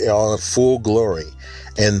all full glory,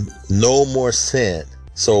 and no more sin.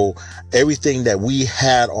 So everything that we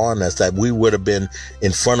had on us, that we would have been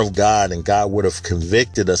in front of God and God would have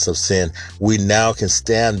convicted us of sin, we now can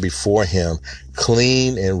stand before him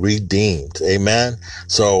clean and redeemed. Amen.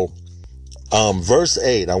 So Verse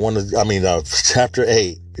 8, chapter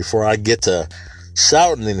 8, before I get to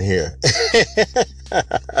shouting in here.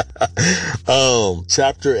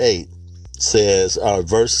 Chapter 8 says,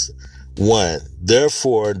 verse 1,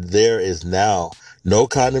 therefore there is now no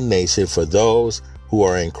condemnation for those who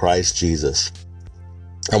are in Christ Jesus.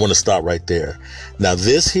 I want to stop right there. Now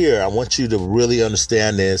this here, I want you to really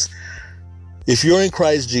understand this. If you're in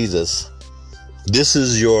Christ Jesus, this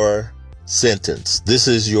is your sentence. This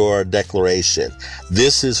is your declaration.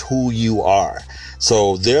 This is who you are.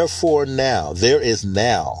 So therefore now, there is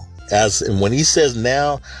now, and when he says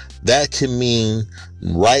now, that can mean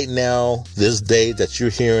right now, this day that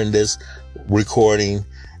you're hearing this recording,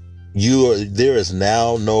 there is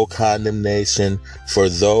now no condemnation for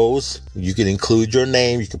those. You can include your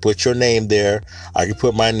name. You can put your name there. I can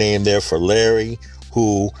put my name there for Larry,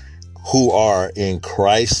 who are in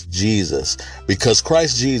Christ Jesus, because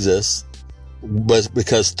through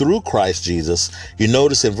Christ Jesus, you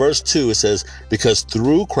notice in verse 2, it says, because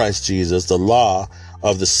through Christ Jesus, the law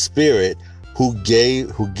of the Spirit who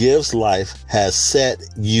gives life has set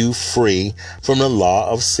you free from the law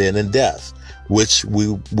of sin and death, which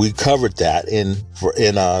we covered that in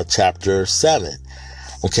chapter 7.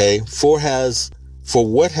 Okay. For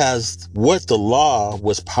what the law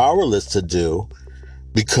was powerless to do,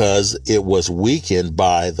 because it was weakened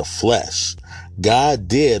by the flesh, God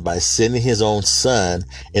did by sending his own son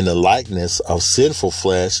in the likeness of sinful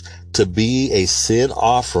flesh to be a sin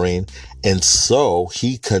offering. And so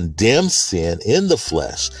he condemned sin in the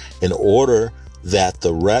flesh in order that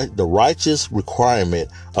the righteous requirement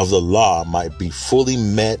of the law might be fully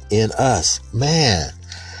met in us. Man,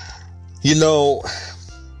 I'm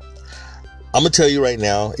going to tell you right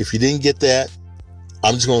now, if you didn't get that,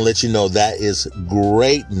 I'm just going to let you know that is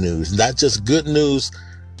great news. Not just good news,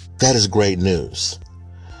 that is great news.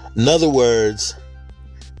 In other words,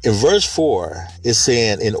 in verse 4, it's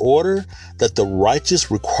saying, in order that the righteous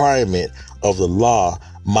requirement of the law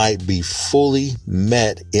might be fully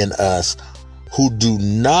met in us who do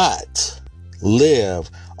not live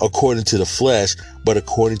according to the flesh, but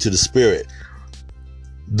according to the Spirit.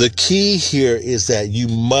 The key here is that you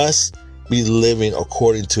must be living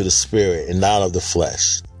according to the Spirit and not of the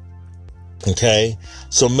flesh. Okay?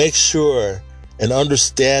 So make sure and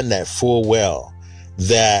understand that full well,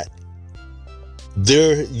 that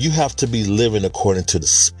you have to be living according to the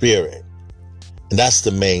Spirit. And that's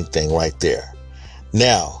the main thing right there.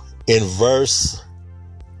 Now, in verse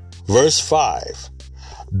 5,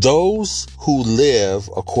 those who live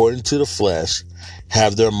according to the flesh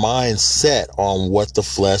have their mind set on what the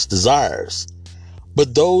flesh desires.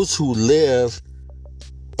 But those who live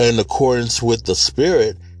in accordance with the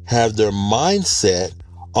Spirit have their mind set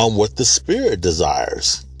on what the Spirit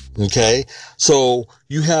desires. Okay? So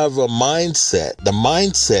you have a mindset. The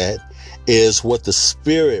mindset is what the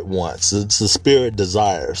Spirit wants. It's the Spirit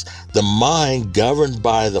desires. The mind governed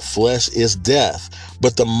by the flesh is death,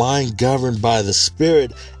 but the mind governed by the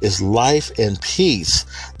Spirit is life and peace.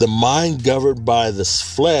 The mind governed by the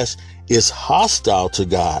flesh is hostile to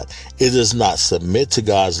God. It does not submit to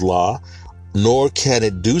God's law, nor can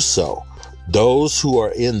it do so. Those who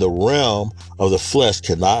are in the realm of the flesh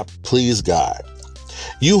cannot please God.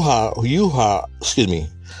 You,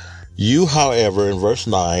 however, in verse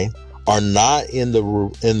 9, are not in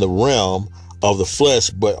the realm of the flesh,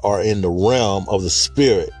 but are in the realm of the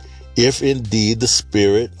Spirit, if indeed the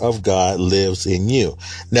Spirit of God lives in you.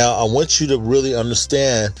 Now, I want you to really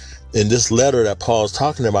understand, in this letter that Paul is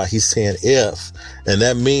talking about, he's saying if, and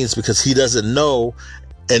that means because he doesn't know.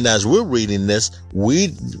 And as we're reading this,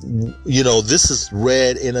 this is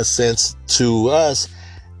read in a sense to us,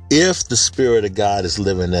 if the Spirit of God is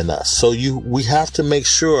living in us. So we have to make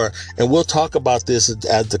sure, and we'll talk about this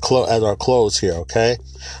at our close here. Okay.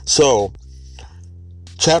 So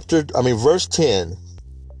verse 10,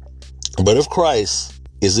 but if Christ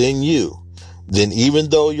is in you, then even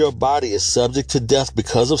though your body is subject to death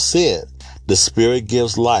because of sin, the Spirit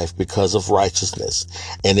gives life because of righteousness.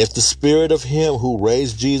 And if the Spirit of him who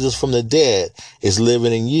raised Jesus from the dead is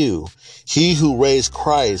living in you, he who raised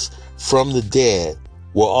Christ from the dead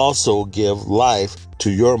will also give life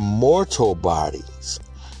to your mortal bodies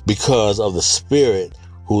because of the Spirit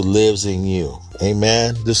who lives in you.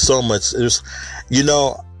 Amen. There's so much. It's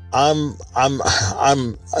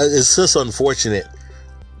just unfortunate.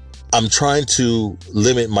 I'm trying to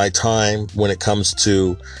limit my time when it comes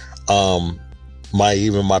to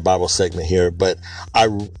my Bible segment here, but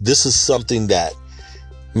this is something that,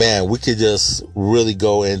 man, we could just really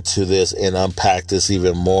go into this and unpack this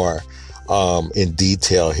even more in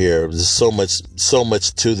detail here. There's so much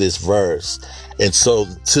to this verse, and so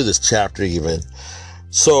to this chapter even.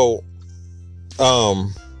 So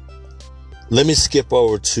let me skip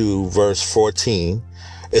over to verse 14.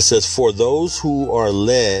 It says, for those who are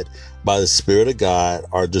led by the Spirit of God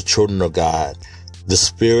are the children of God. The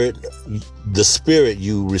Spirit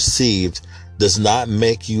you received does not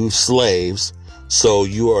make you slaves, so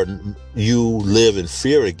you live in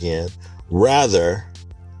fear again. Rather,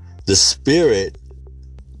 the Spirit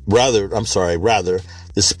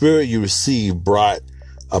you received brought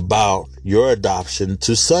about your adoption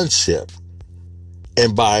to sonship.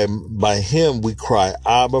 And by him we cry,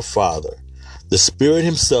 Abba, Father. The Spirit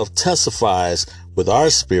himself testifies with our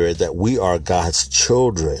spirit that we are God's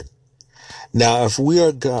children. Now, if we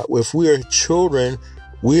are children,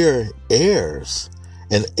 we are heirs,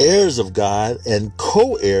 and heirs of God, and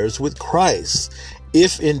co-heirs with Christ,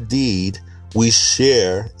 if indeed we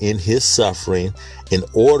share in his suffering, in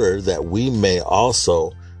order that we may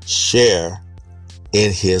also share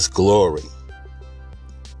in his glory.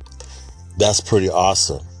 That's pretty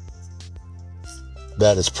awesome.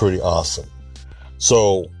 That is pretty awesome.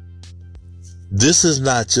 So this is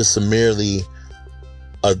not just merely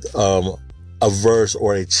a verse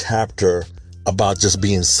or a chapter about just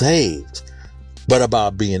being saved, but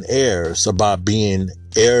about being heirs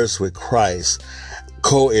with Christ,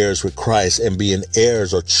 co-heirs with Christ, and being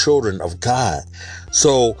heirs or children of God.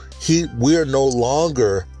 So we are no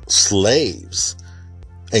longer slaves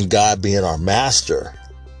and God being our master,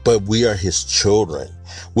 but we are his children,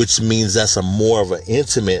 which means that's a more of an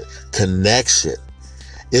intimate connection.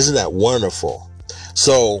 Isn't that wonderful?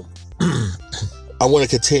 So I want to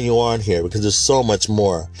continue on here because there's so much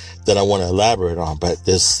more that I want to elaborate on, but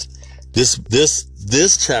this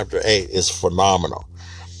chapter 8 is phenomenal.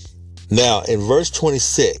 Now, in verse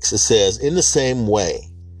 26, it says, in the same way,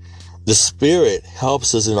 the Spirit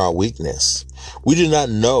helps us in our weakness. We do not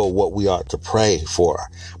know what we ought to pray for,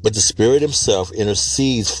 but the Spirit himself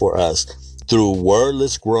intercedes for us through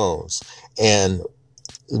wordless groans. And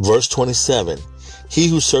verse 27, he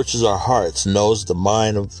who searches our hearts knows the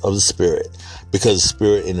mind of the Spirit, because the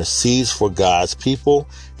Spirit intercedes for God's people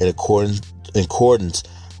in accordance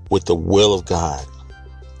with the will of God.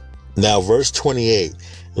 Now, verse 28 is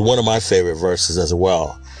one of my favorite verses as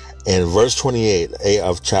well. In verse 28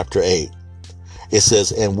 of chapter 8, it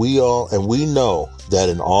says, and we know that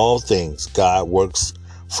in all things God works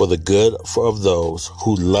for the good of those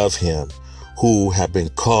who love him, who have been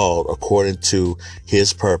called according to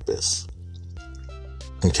his purpose.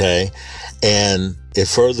 Okay. And it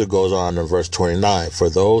further goes on in verse 29. For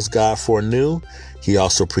those God foreknew, he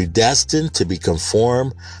also predestined to be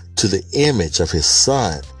conformed to the image of his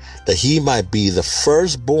Son, that he might be the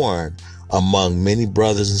firstborn among many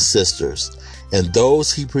brothers and sisters. And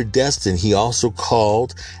those he predestined, he also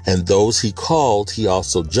called, and those he called, he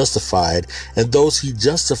also justified, and those he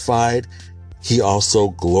justified, he also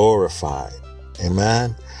glorified.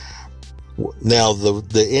 Amen. Now,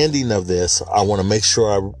 the ending of this, I want to make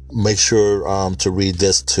sure to read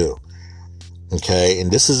this too. Okay. And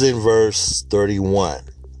this is in verse 31.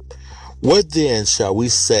 What then shall we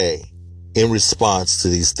say in response to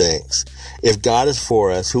these things? If God is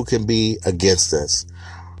for us, who can be against us?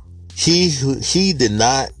 He who did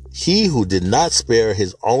not spare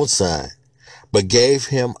his own Son, but gave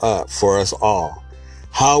him up for us all,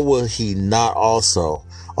 how will he not also,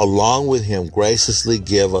 along with him, graciously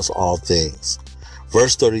give us all things?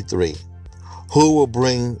 Verse 33, who will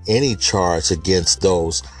bring any charge against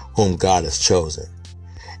those whom God has chosen?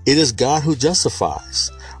 It is God who justifies.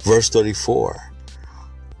 Verse 34,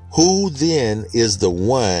 who then is the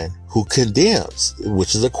one who condemns?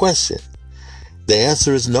 Which is a question. The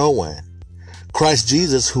answer is no one. Christ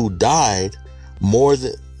Jesus who died, more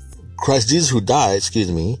than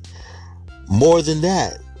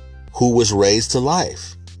that, who was raised to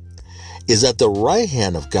life, is at the right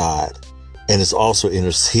hand of God and is also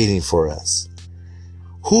interceding for us.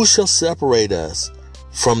 Who shall separate us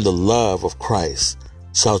from the love of Christ?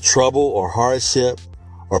 Shall trouble or hardship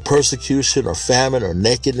or persecution or famine or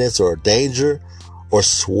nakedness or danger or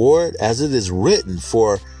sword? As it is written,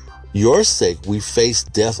 for your sake we face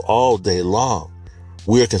death all day long.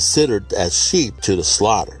 We are considered as sheep to the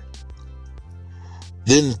slaughter.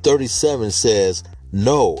 Then 37 says,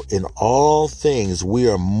 no, in all things we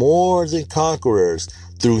are more than conquerors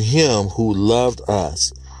through him who loved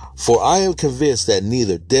us. For I am convinced that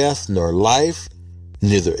neither death nor life,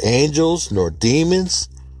 neither angels nor demons,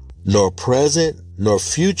 nor present nor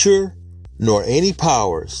future, nor any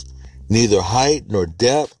powers, neither height nor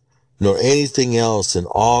depth, nor anything else in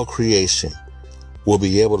all creation will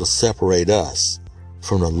be able to separate us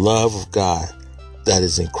from the love of God that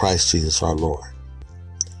is in Christ Jesus our Lord.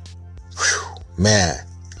 Whew, man,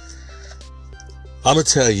 I'm going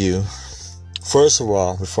to tell you, First of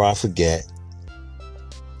all, before I forget,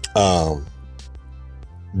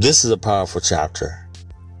 this is a powerful chapter.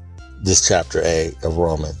 This chapter 8 of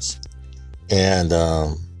Romans. And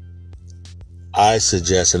I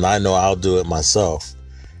suggest, and I know I'll do it myself.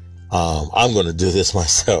 I'm going to do this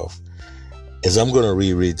myself. Is I'm going to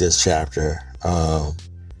reread this chapter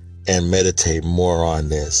and meditate more on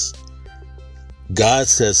this. God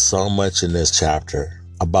says so much in this chapter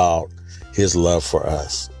about his love for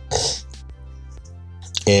us.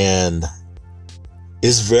 And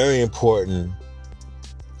it's very important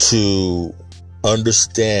to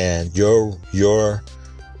understand your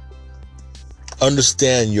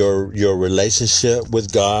relationship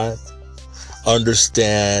with God.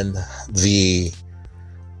 Understand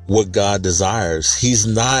what God desires. He's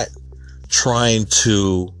not trying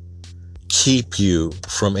to keep you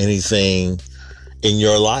from anything in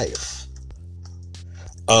your life.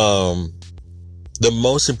 The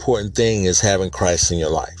most important thing is having Christ in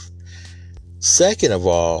your life. Second of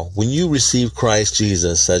all, when you receive Christ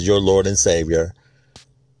Jesus as your Lord and Savior,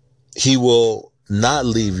 he will not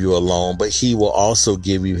leave you alone, but he will also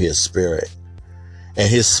give you his Spirit. And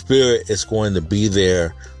his Spirit is going to be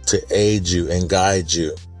there to aid you and guide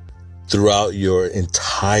you throughout your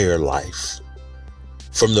entire life.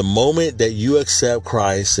 From the moment that you accept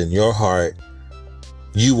Christ in your heart,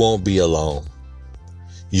 you won't be alone.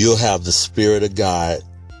 You'll have the Spirit of God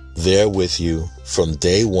there with you from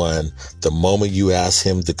day one. The moment you ask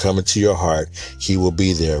him to come into your heart, he will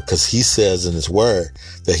be there, because he says in his word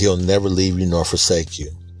that he'll never leave you nor forsake you.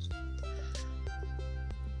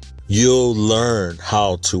 You'll learn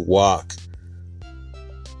how to walk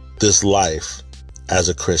this life as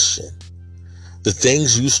a Christian. The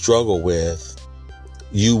things you struggle with,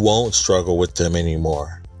 you won't struggle with them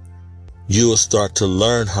anymore. You will start to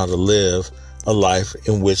learn how to live a life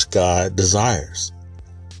in which God desires.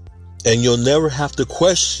 And you'll never have to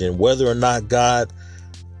question whether or not God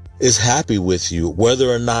is happy with you, whether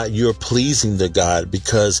or not you're pleasing to God,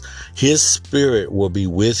 because his Spirit will be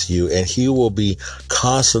with you, and he will be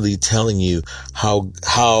constantly telling you how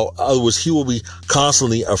he will be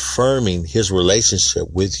constantly affirming his relationship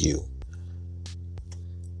with you.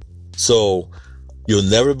 So you'll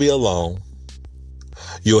never be alone.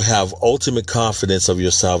 You'll have ultimate confidence of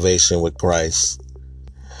your salvation with Christ.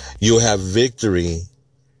 You'll have victory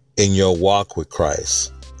in your walk with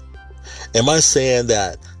Christ. Am I saying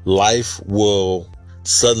that life will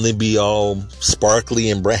suddenly be all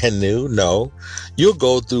sparkly and brand new? No. You'll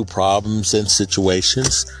go through problems and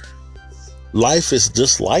situations. Life is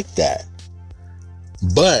just like that.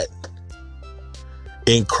 But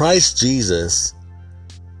in Christ Jesus,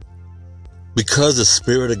 because the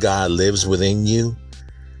Spirit of God lives within you,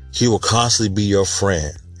 he will constantly be your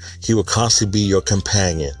friend. He will constantly be your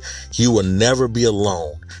companion. You will never be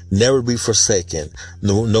alone, never be forsaken.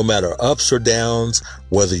 No matter ups or downs,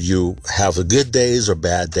 whether you have good days or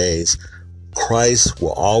bad days, Christ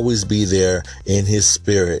will always be there in his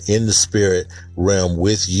Spirit, in the spirit realm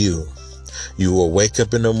with you. You will wake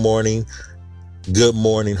up in the morning. Good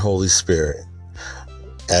morning, Holy Spirit.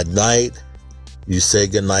 At night, you say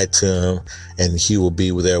goodnight to him, and he will be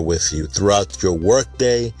there with you. Throughout your work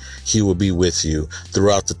day, he will be with you.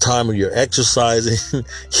 Throughout the time of your exercising,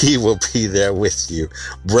 he will be there with you.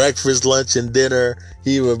 Breakfast, lunch, and dinner,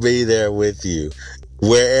 he will be there with you.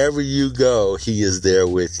 Wherever you go, he is there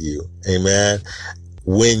with you. Amen.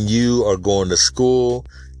 When you are going to school,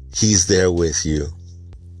 he's there with you.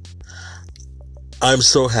 I'm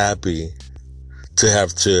so happy to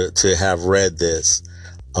have read this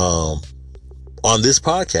on this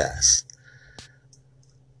podcast.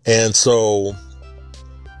 And so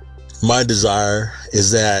my desire is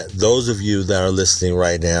that those of you that are listening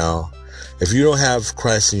right now, if you don't have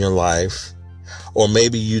Christ in your life, or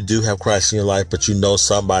maybe you do have Christ in your life, but you know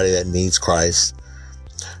somebody that needs Christ,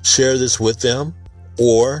 share this with them,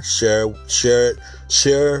 or share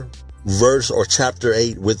verse or chapter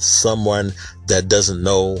 8 with someone that doesn't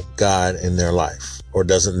know God in their life, or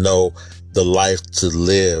doesn't know the life to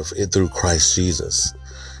live it through Christ Jesus.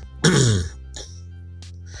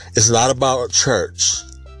 It's not about church.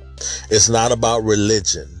 It's not about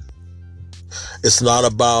religion. It's not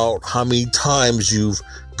about how many times you've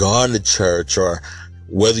gone to church, or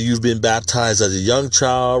whether you've been baptized as a young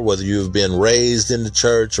child, whether you've been raised in the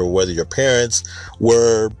church, or whether your parents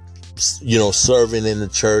were, serving in the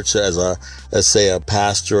church as say a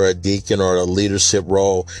pastor or a deacon or a leadership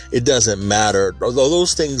role. It doesn't matter. Although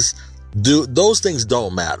those things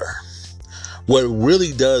don't matter. What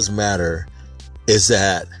really does matter is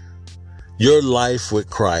that your life with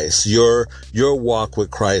Christ, your walk with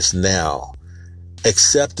Christ now,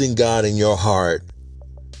 accepting God in your heart,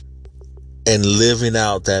 and living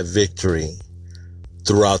out that victory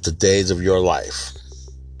throughout the days of your life.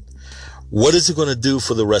 What is it going to do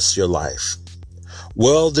for the rest of your life?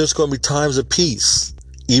 Well, there's going to be times of peace,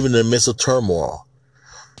 even in the midst of turmoil.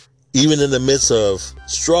 Even in the midst of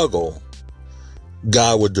struggle,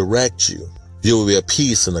 God will direct you. There will be a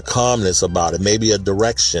peace and a calmness about it. Maybe a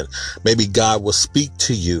direction. Maybe God will speak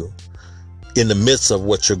to you in the midst of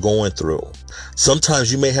what you're going through.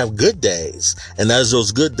 Sometimes you may have good days, and as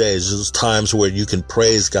those good days, those times where you can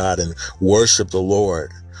praise God and worship the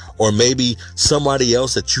Lord. Or maybe somebody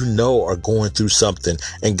else that you know are going through something,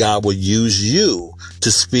 and God will use you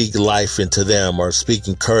to speak life into them or speak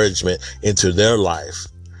encouragement into their life.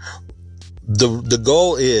 The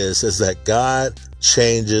goal is that God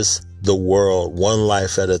changes the world one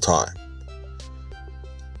life at a time.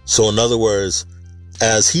 So in other words,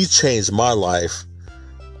 as he changed my life,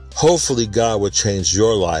 hopefully God will change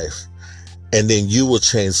your life, and then you will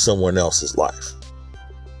change someone else's life.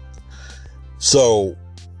 So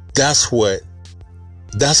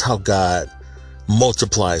that's how God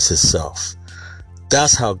multiplies himself.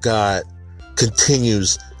 That's how God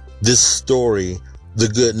continues this story, the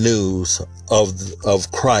good news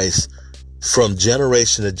of Christ, from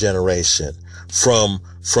generation to generation, from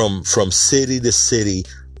city to city,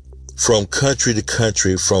 from country to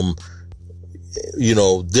country, from,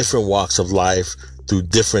 different walks of life, through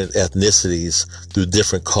different ethnicities, through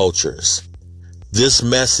different cultures. This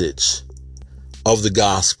message of the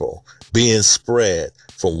gospel being spread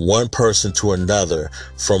from one person to another,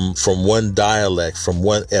 from one dialect, from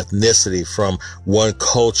one ethnicity, from one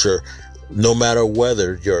culture, no matter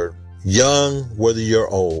whether you're young, whether you're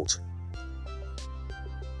old.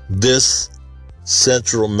 This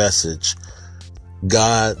central message: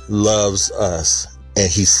 God loves us, and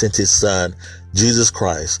he sent his son, Jesus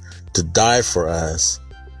Christ, to die for us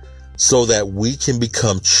so that we can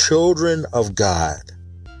become children of God,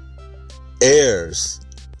 heirs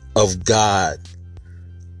of God,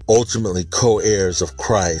 ultimately co-heirs of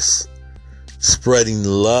Christ, spreading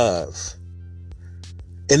love.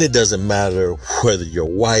 And it doesn't matter whether you're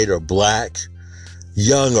white or black,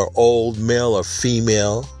 young or old, male or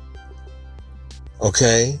female.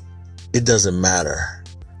 Okay? It doesn't matter.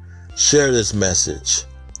 Share this message.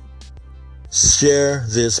 Share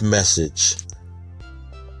this message.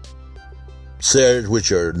 Share it with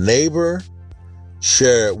your neighbor.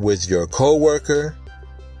 Share it with your coworker.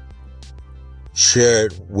 Share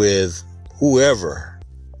it with whoever.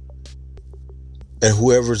 And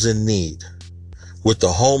whoever's in need. With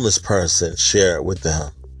the homeless person, share it with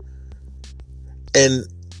them. And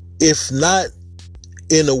if not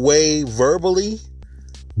in a way verbally,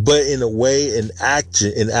 but in a way in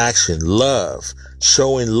action, love,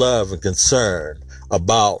 showing love and concern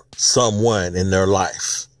about someone in their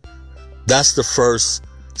life. That's the first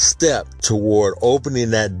step toward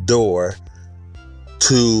opening that door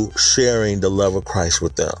to sharing the love of Christ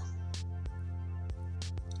with them.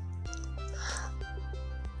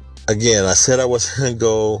 Again, I said I wasn't going to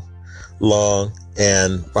go long,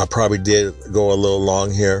 and I probably did go a little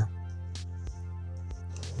long here.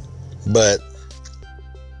 But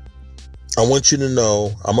I want you to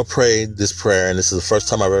know, I'm going to pray this prayer, and this is the first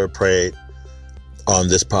time I've ever prayed on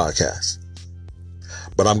this podcast.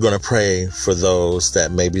 But I'm going to pray for those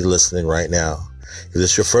that may be listening right now. If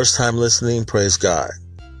it's your first time listening, praise God.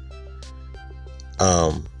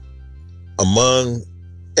 Among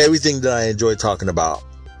everything that I enjoy talking about,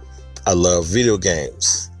 I love video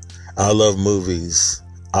games. I love movies.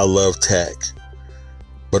 I love tech.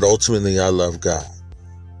 But ultimately, I love God.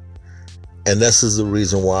 And this is the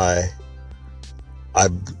reason why I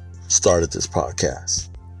started this podcast.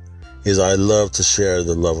 Is I love to share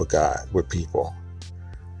the love of God with people.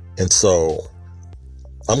 And so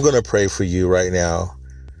I'm going to pray for you right now.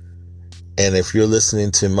 And if you're listening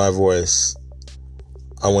to my voice,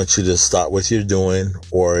 I want you to stop what you're doing,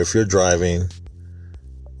 or if you're driving,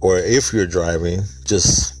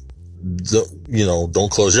 just,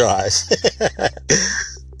 don't close your eyes.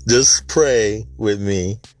 Just pray with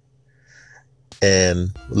me,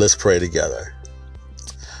 and let's pray together.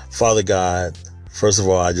 Father God, first of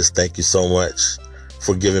all, I just thank you so much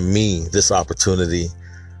for giving me this opportunity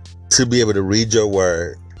to be able to read your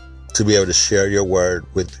word, to be able to share your word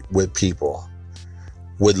with people,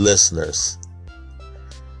 with listeners.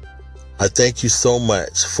 I thank you so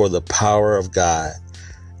much for the power of God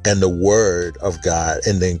and the word of God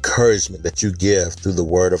and the encouragement that you give through the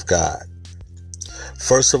word of God.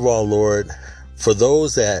 First of all, Lord, for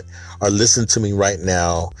those that are listening to me right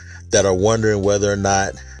now that are wondering whether or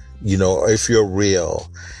not, if you're real,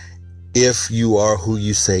 if you are who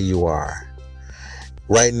you say you are,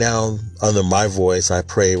 Right now, under my voice, I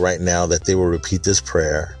pray right now that they will repeat this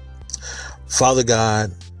prayer. Father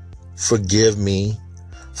God, forgive me,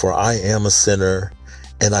 for I am a sinner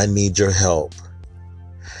and I need your help.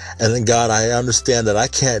 And then God, I understand that I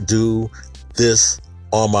can't do this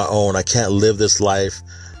on my own. I can't live this life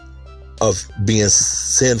of being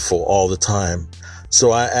sinful all the time.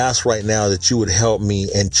 So I ask right now that you would help me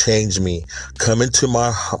and change me. Come into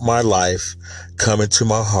my life, come into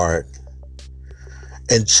my heart,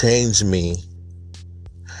 and change me.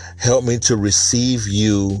 Help me to receive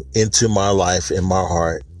you into my life and my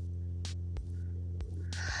heart.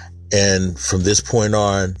 And from this point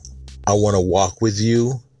on, I want to walk with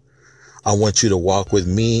you. I want you to walk with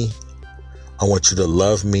me. I want you to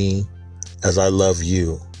love me as I love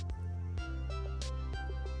you.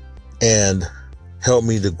 And help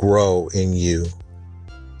me to grow in you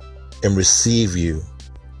and receive you.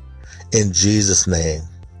 In Jesus' name,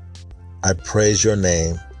 I praise your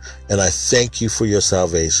name and I thank you for your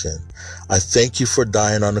salvation. I thank you for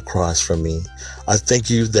dying on the cross for me. I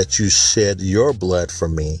thank you that you shed your blood for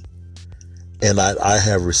me. And I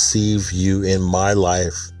have received you in my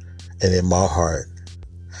life and in my heart.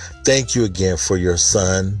 Thank you again for your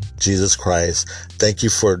son, Jesus Christ. Thank you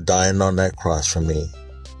for dying on that cross for me.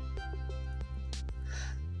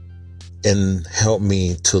 And help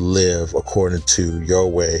me to live according to your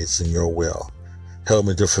ways and your will. Help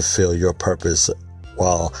me to fulfill your purpose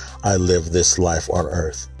while I live this life on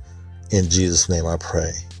earth. In Jesus' name I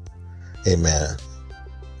pray. Amen.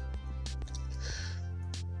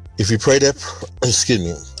 If you prayed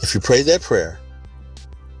that prayer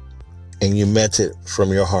and you meant it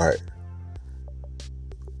from your heart,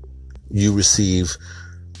 you receive,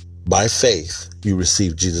 by faith, you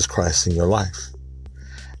receive Jesus Christ in your life.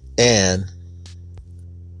 And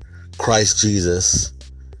Christ Jesus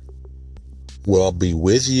will be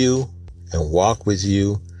with you and walk with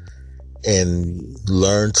you and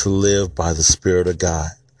learn to live by the Spirit of God.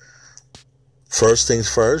 First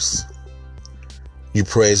things first, you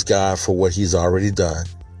praise God for what He's already done.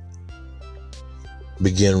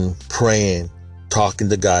 Begin praying, talking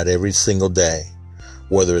to God every single day,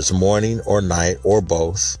 whether it's morning or night or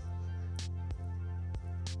both.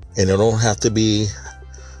 And it don't have to be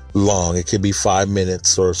long. It could be 5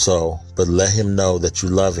 minutes or so, but let Him know that you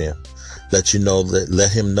love Him. Let him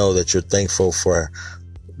know that you're thankful for,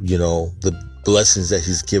 the blessings that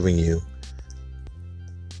He's giving you.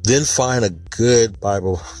 Then find a good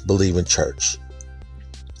Bible believing church.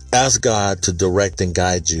 Ask God to direct and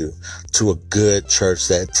guide you to a good church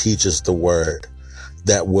that teaches the word,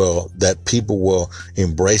 that people will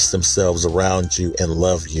embrace themselves around you and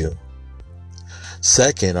love you.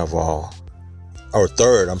 Third,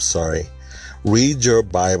 read your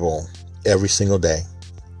Bible every single day.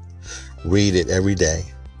 Read it every day.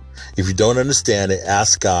 If you don't understand it,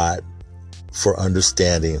 ask God for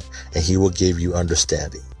understanding, and He will give you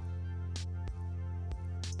understanding.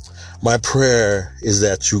 My prayer is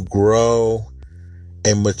that you grow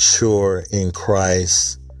and mature in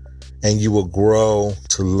Christ, and you will grow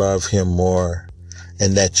to love Him more,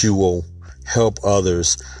 and that you will help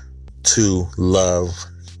others to love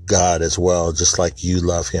God as well, just like you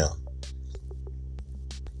love Him.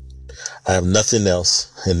 I have nothing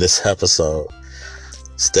else in this episode.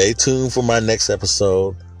 Stay tuned for my next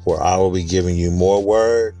episode, where I will be giving you more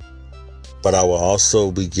word, but I will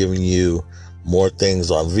also be giving you more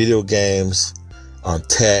things on video games, on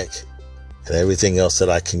tech, and everything else that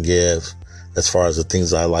I can give as far as the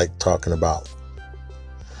things I like talking about.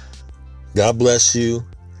 God bless you.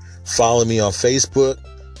 Follow me on Facebook,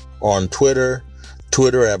 on Twitter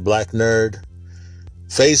at Black Nerd,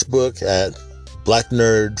 Facebook at Black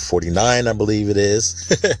Nerd 49, I believe it is,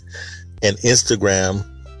 and Instagram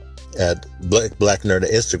at Black Nerd at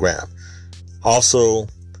Instagram. Also,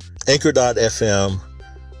 Anchor.fm,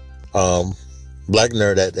 Black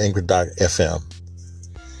Nerd at Anchor.fm.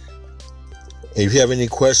 If you have any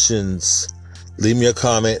questions, leave me a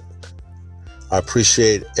comment. I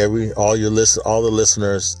appreciate all the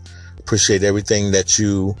listeners. Appreciate everything that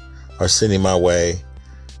you are sending my way,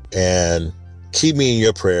 and keep me in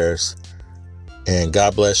your prayers. And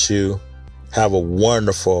God bless you. Have a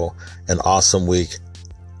wonderful and awesome week.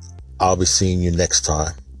 I'll be seeing you next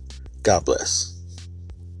time. God bless.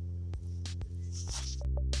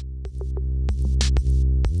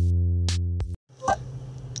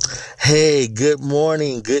 Hey, good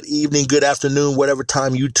morning, good evening, good afternoon, whatever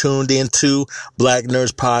time you tuned into Black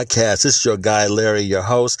Nerds Podcast. This is your guy, Larry, your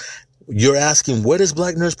host. You're asking, what is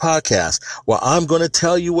Black Nerds Podcast? Well, I'm going to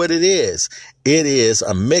tell you what it is. It is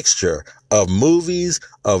a mixture of movies,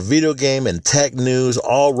 of video game and tech news,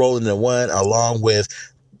 all rolling in one, along with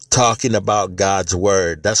talking about God's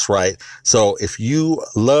word. That's right. So if you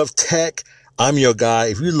love tech, I'm your guy.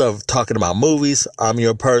 If you love talking about movies, I'm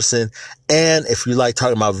your person. And if you like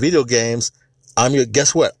talking about video games,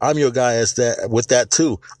 guess what? I'm your guy with that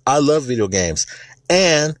too. I love video games.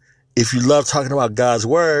 And if you love talking about God's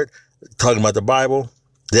word, talking about the Bible,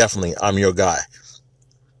 definitely I'm your guy.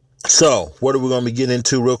 So what are we going to be getting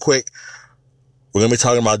into real quick? We're going to be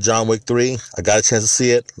talking about John Wick 3. I got a chance to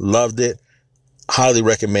see it. Loved it. Highly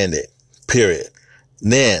recommend it. Period.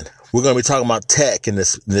 Then we're going to be talking about tech in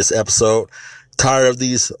this episode. Tired of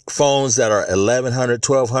these phones that are $1,100,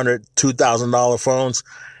 $1,200, $2,000 phones?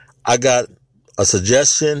 I got a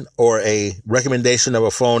suggestion or a recommendation of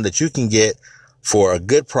a phone that you can get for a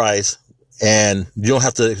good price, and you don't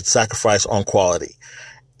have to sacrifice on quality.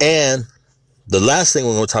 And the last thing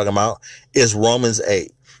we're going to talk about is Romans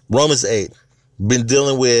 8. Romans 8. Been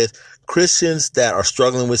dealing with Christians that are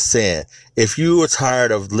struggling with sin. If you are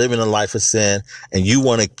tired of living a life of sin and you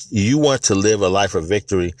want to live a life of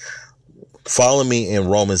victory, follow me in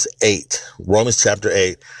Romans 8, Romans chapter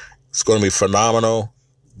 8. It's going to be phenomenal.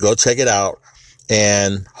 Go check it out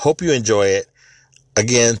and hope you enjoy it.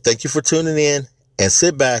 Again, thank you for tuning in, and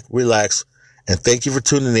sit back, relax, and thank you for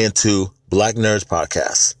tuning in to Black Nerds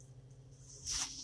Podcast.